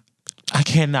 I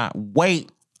cannot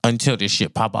wait until this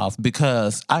shit pop off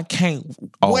because I can't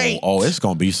wait. Oh, it's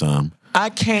going to be some. I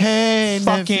can't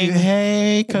fucking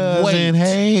hey, cousin. wait.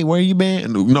 Hey, where you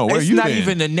been? No, where It's you not been?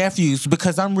 even the nephews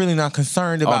because I'm really not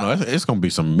concerned Oh, about. no, it's going to be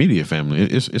some immediate family.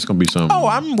 It's going to be some. Oh,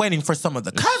 I'm waiting for some of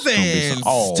the it's gonna be cousins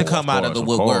some- to come out of the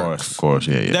woodwork Of course,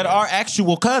 yeah. that are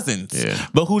actual cousins, Yeah.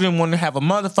 but who didn't want to have a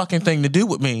motherfucking thing to do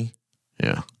with me.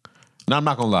 Yeah. Now, I'm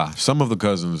not going to lie. Some of the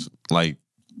cousins, like,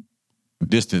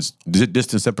 distance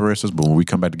separates us, but when we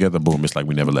come back together, boom, it's like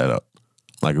we never let up.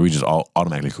 Like, we just all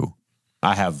automatically cool.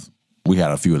 We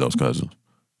had a few of those cousins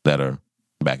that are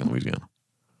back in Louisiana.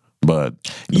 But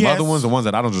the Yes. other ones, the ones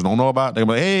that I don't know about, they're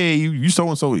like, hey, you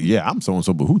so-and-so. Yeah, I'm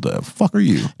so-and-so, but who the fuck are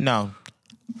you? No.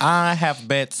 I have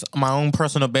bets, my own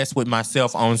personal bets with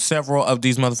myself on several of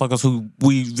these motherfuckers who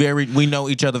we know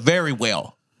each other very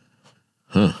well.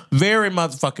 Very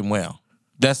motherfucking well.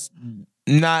 That's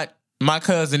not my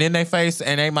cousin in their face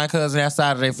and ain't my cousin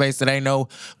outside of their face that they know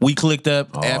we clicked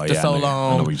up after yeah, so I know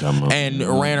long what you're talking about. and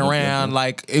Yeah, ran around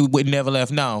like it would never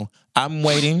left. No. I'm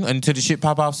waiting until the shit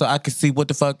pop off so I can see what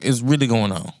the fuck is really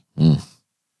going on. And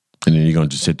then you're going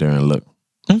to just sit there and look.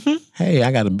 Hey,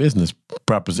 I got a business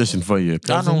proposition for you, I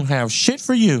cousin. don't have shit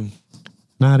for you.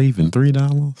 Not even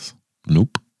 $3?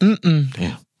 Nope.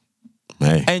 Damn.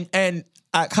 Hey. And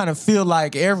I kind of feel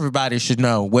like everybody should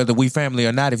know, whether we family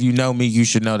or not. If you know me, you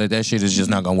should know that shit is just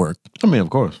not gonna work. I mean, of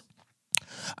course.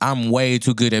 I'm way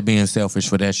too good at being selfish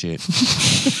for that shit.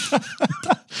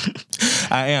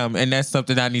 I am, and that's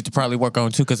something I need to probably work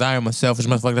on too, because I am a selfish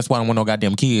motherfucker. That's why I don't want no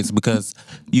goddamn kids, because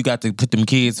you got to put them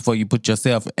kids before you put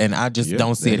yourself, and I just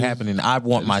don't see it happening. I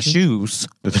want my shoes.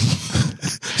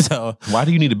 So Why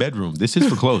do you need a bedroom? This is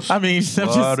for clothes. I mean,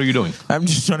 What are you doing? I'm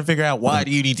just trying to figure out, why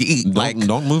do you need to eat?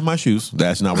 Don't move my shoes.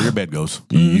 That's not where your bed goes.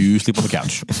 You sleep on the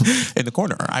couch. In the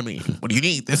corner. I mean, what do you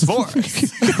need this for?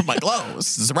 My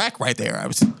clothes. There's a rack right there.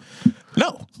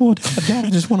 No. Oh, Dad, I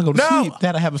just want to go to No. sleep.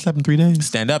 Dad, I haven't slept in 3 days.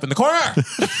 Stand up in the corner.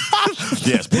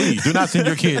 Yes, please. Do not send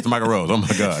your kids to Michael Rose. Oh, my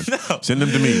God. No. Send them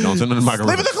to me. Don't send them to Michael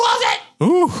Live in Rose. the closet.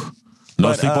 Ooh. No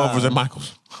But, sleepovers at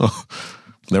Michael's.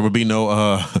 There would be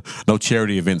no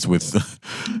charity events with,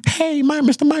 hey,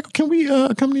 Mr. Michael, can we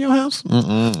come to your house?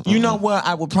 You know what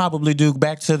I would probably do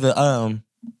back to the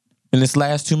in this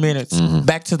last 2 minutes,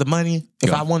 back to the money.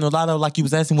 If I won the lotto, like you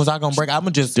was asking, was I gonna break? I'm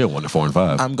gonna just Still won the 4 and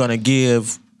 5. I'm gonna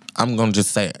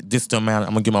just say this the amount.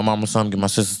 I'm gonna give my mama some, give my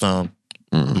sister some,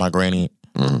 my granny,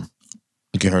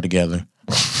 get her together.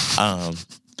 My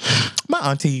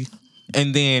auntie.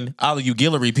 And then all of you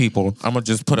Guillory people, I'm gonna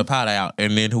just put a pot out,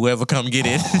 and then whoever come get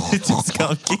it, just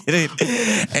come get it.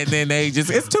 And then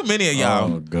it's too many of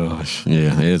y'all. Oh gosh,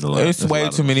 yeah, it is a lot. It's way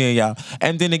too many of y'all.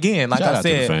 And then again, like Shout I out to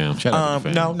the said, fam. Shout out to the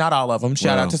fam. no, not all of them.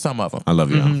 Shout out to some of them. I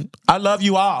love you. I love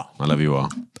you all. I love you all.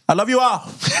 I love you all.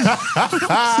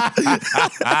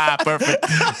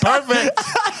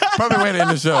 Perfect way to end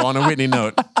the show on a Whitney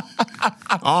note.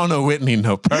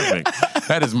 Perfect.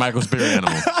 That is Michael's spirit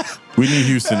animal. Whitney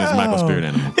Houston is Michael's spirit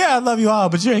animal. Yeah, I love you all,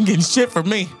 but you ain't getting shit from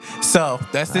me. So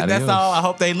that's it. That's Adios. all. I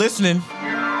hope they listening.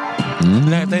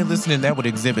 If they listening, that would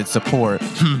exhibit support.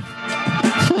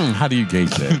 How do you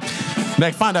gauge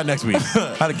that? Find out next week.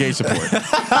 How to gauge support.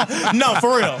 No,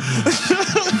 for real.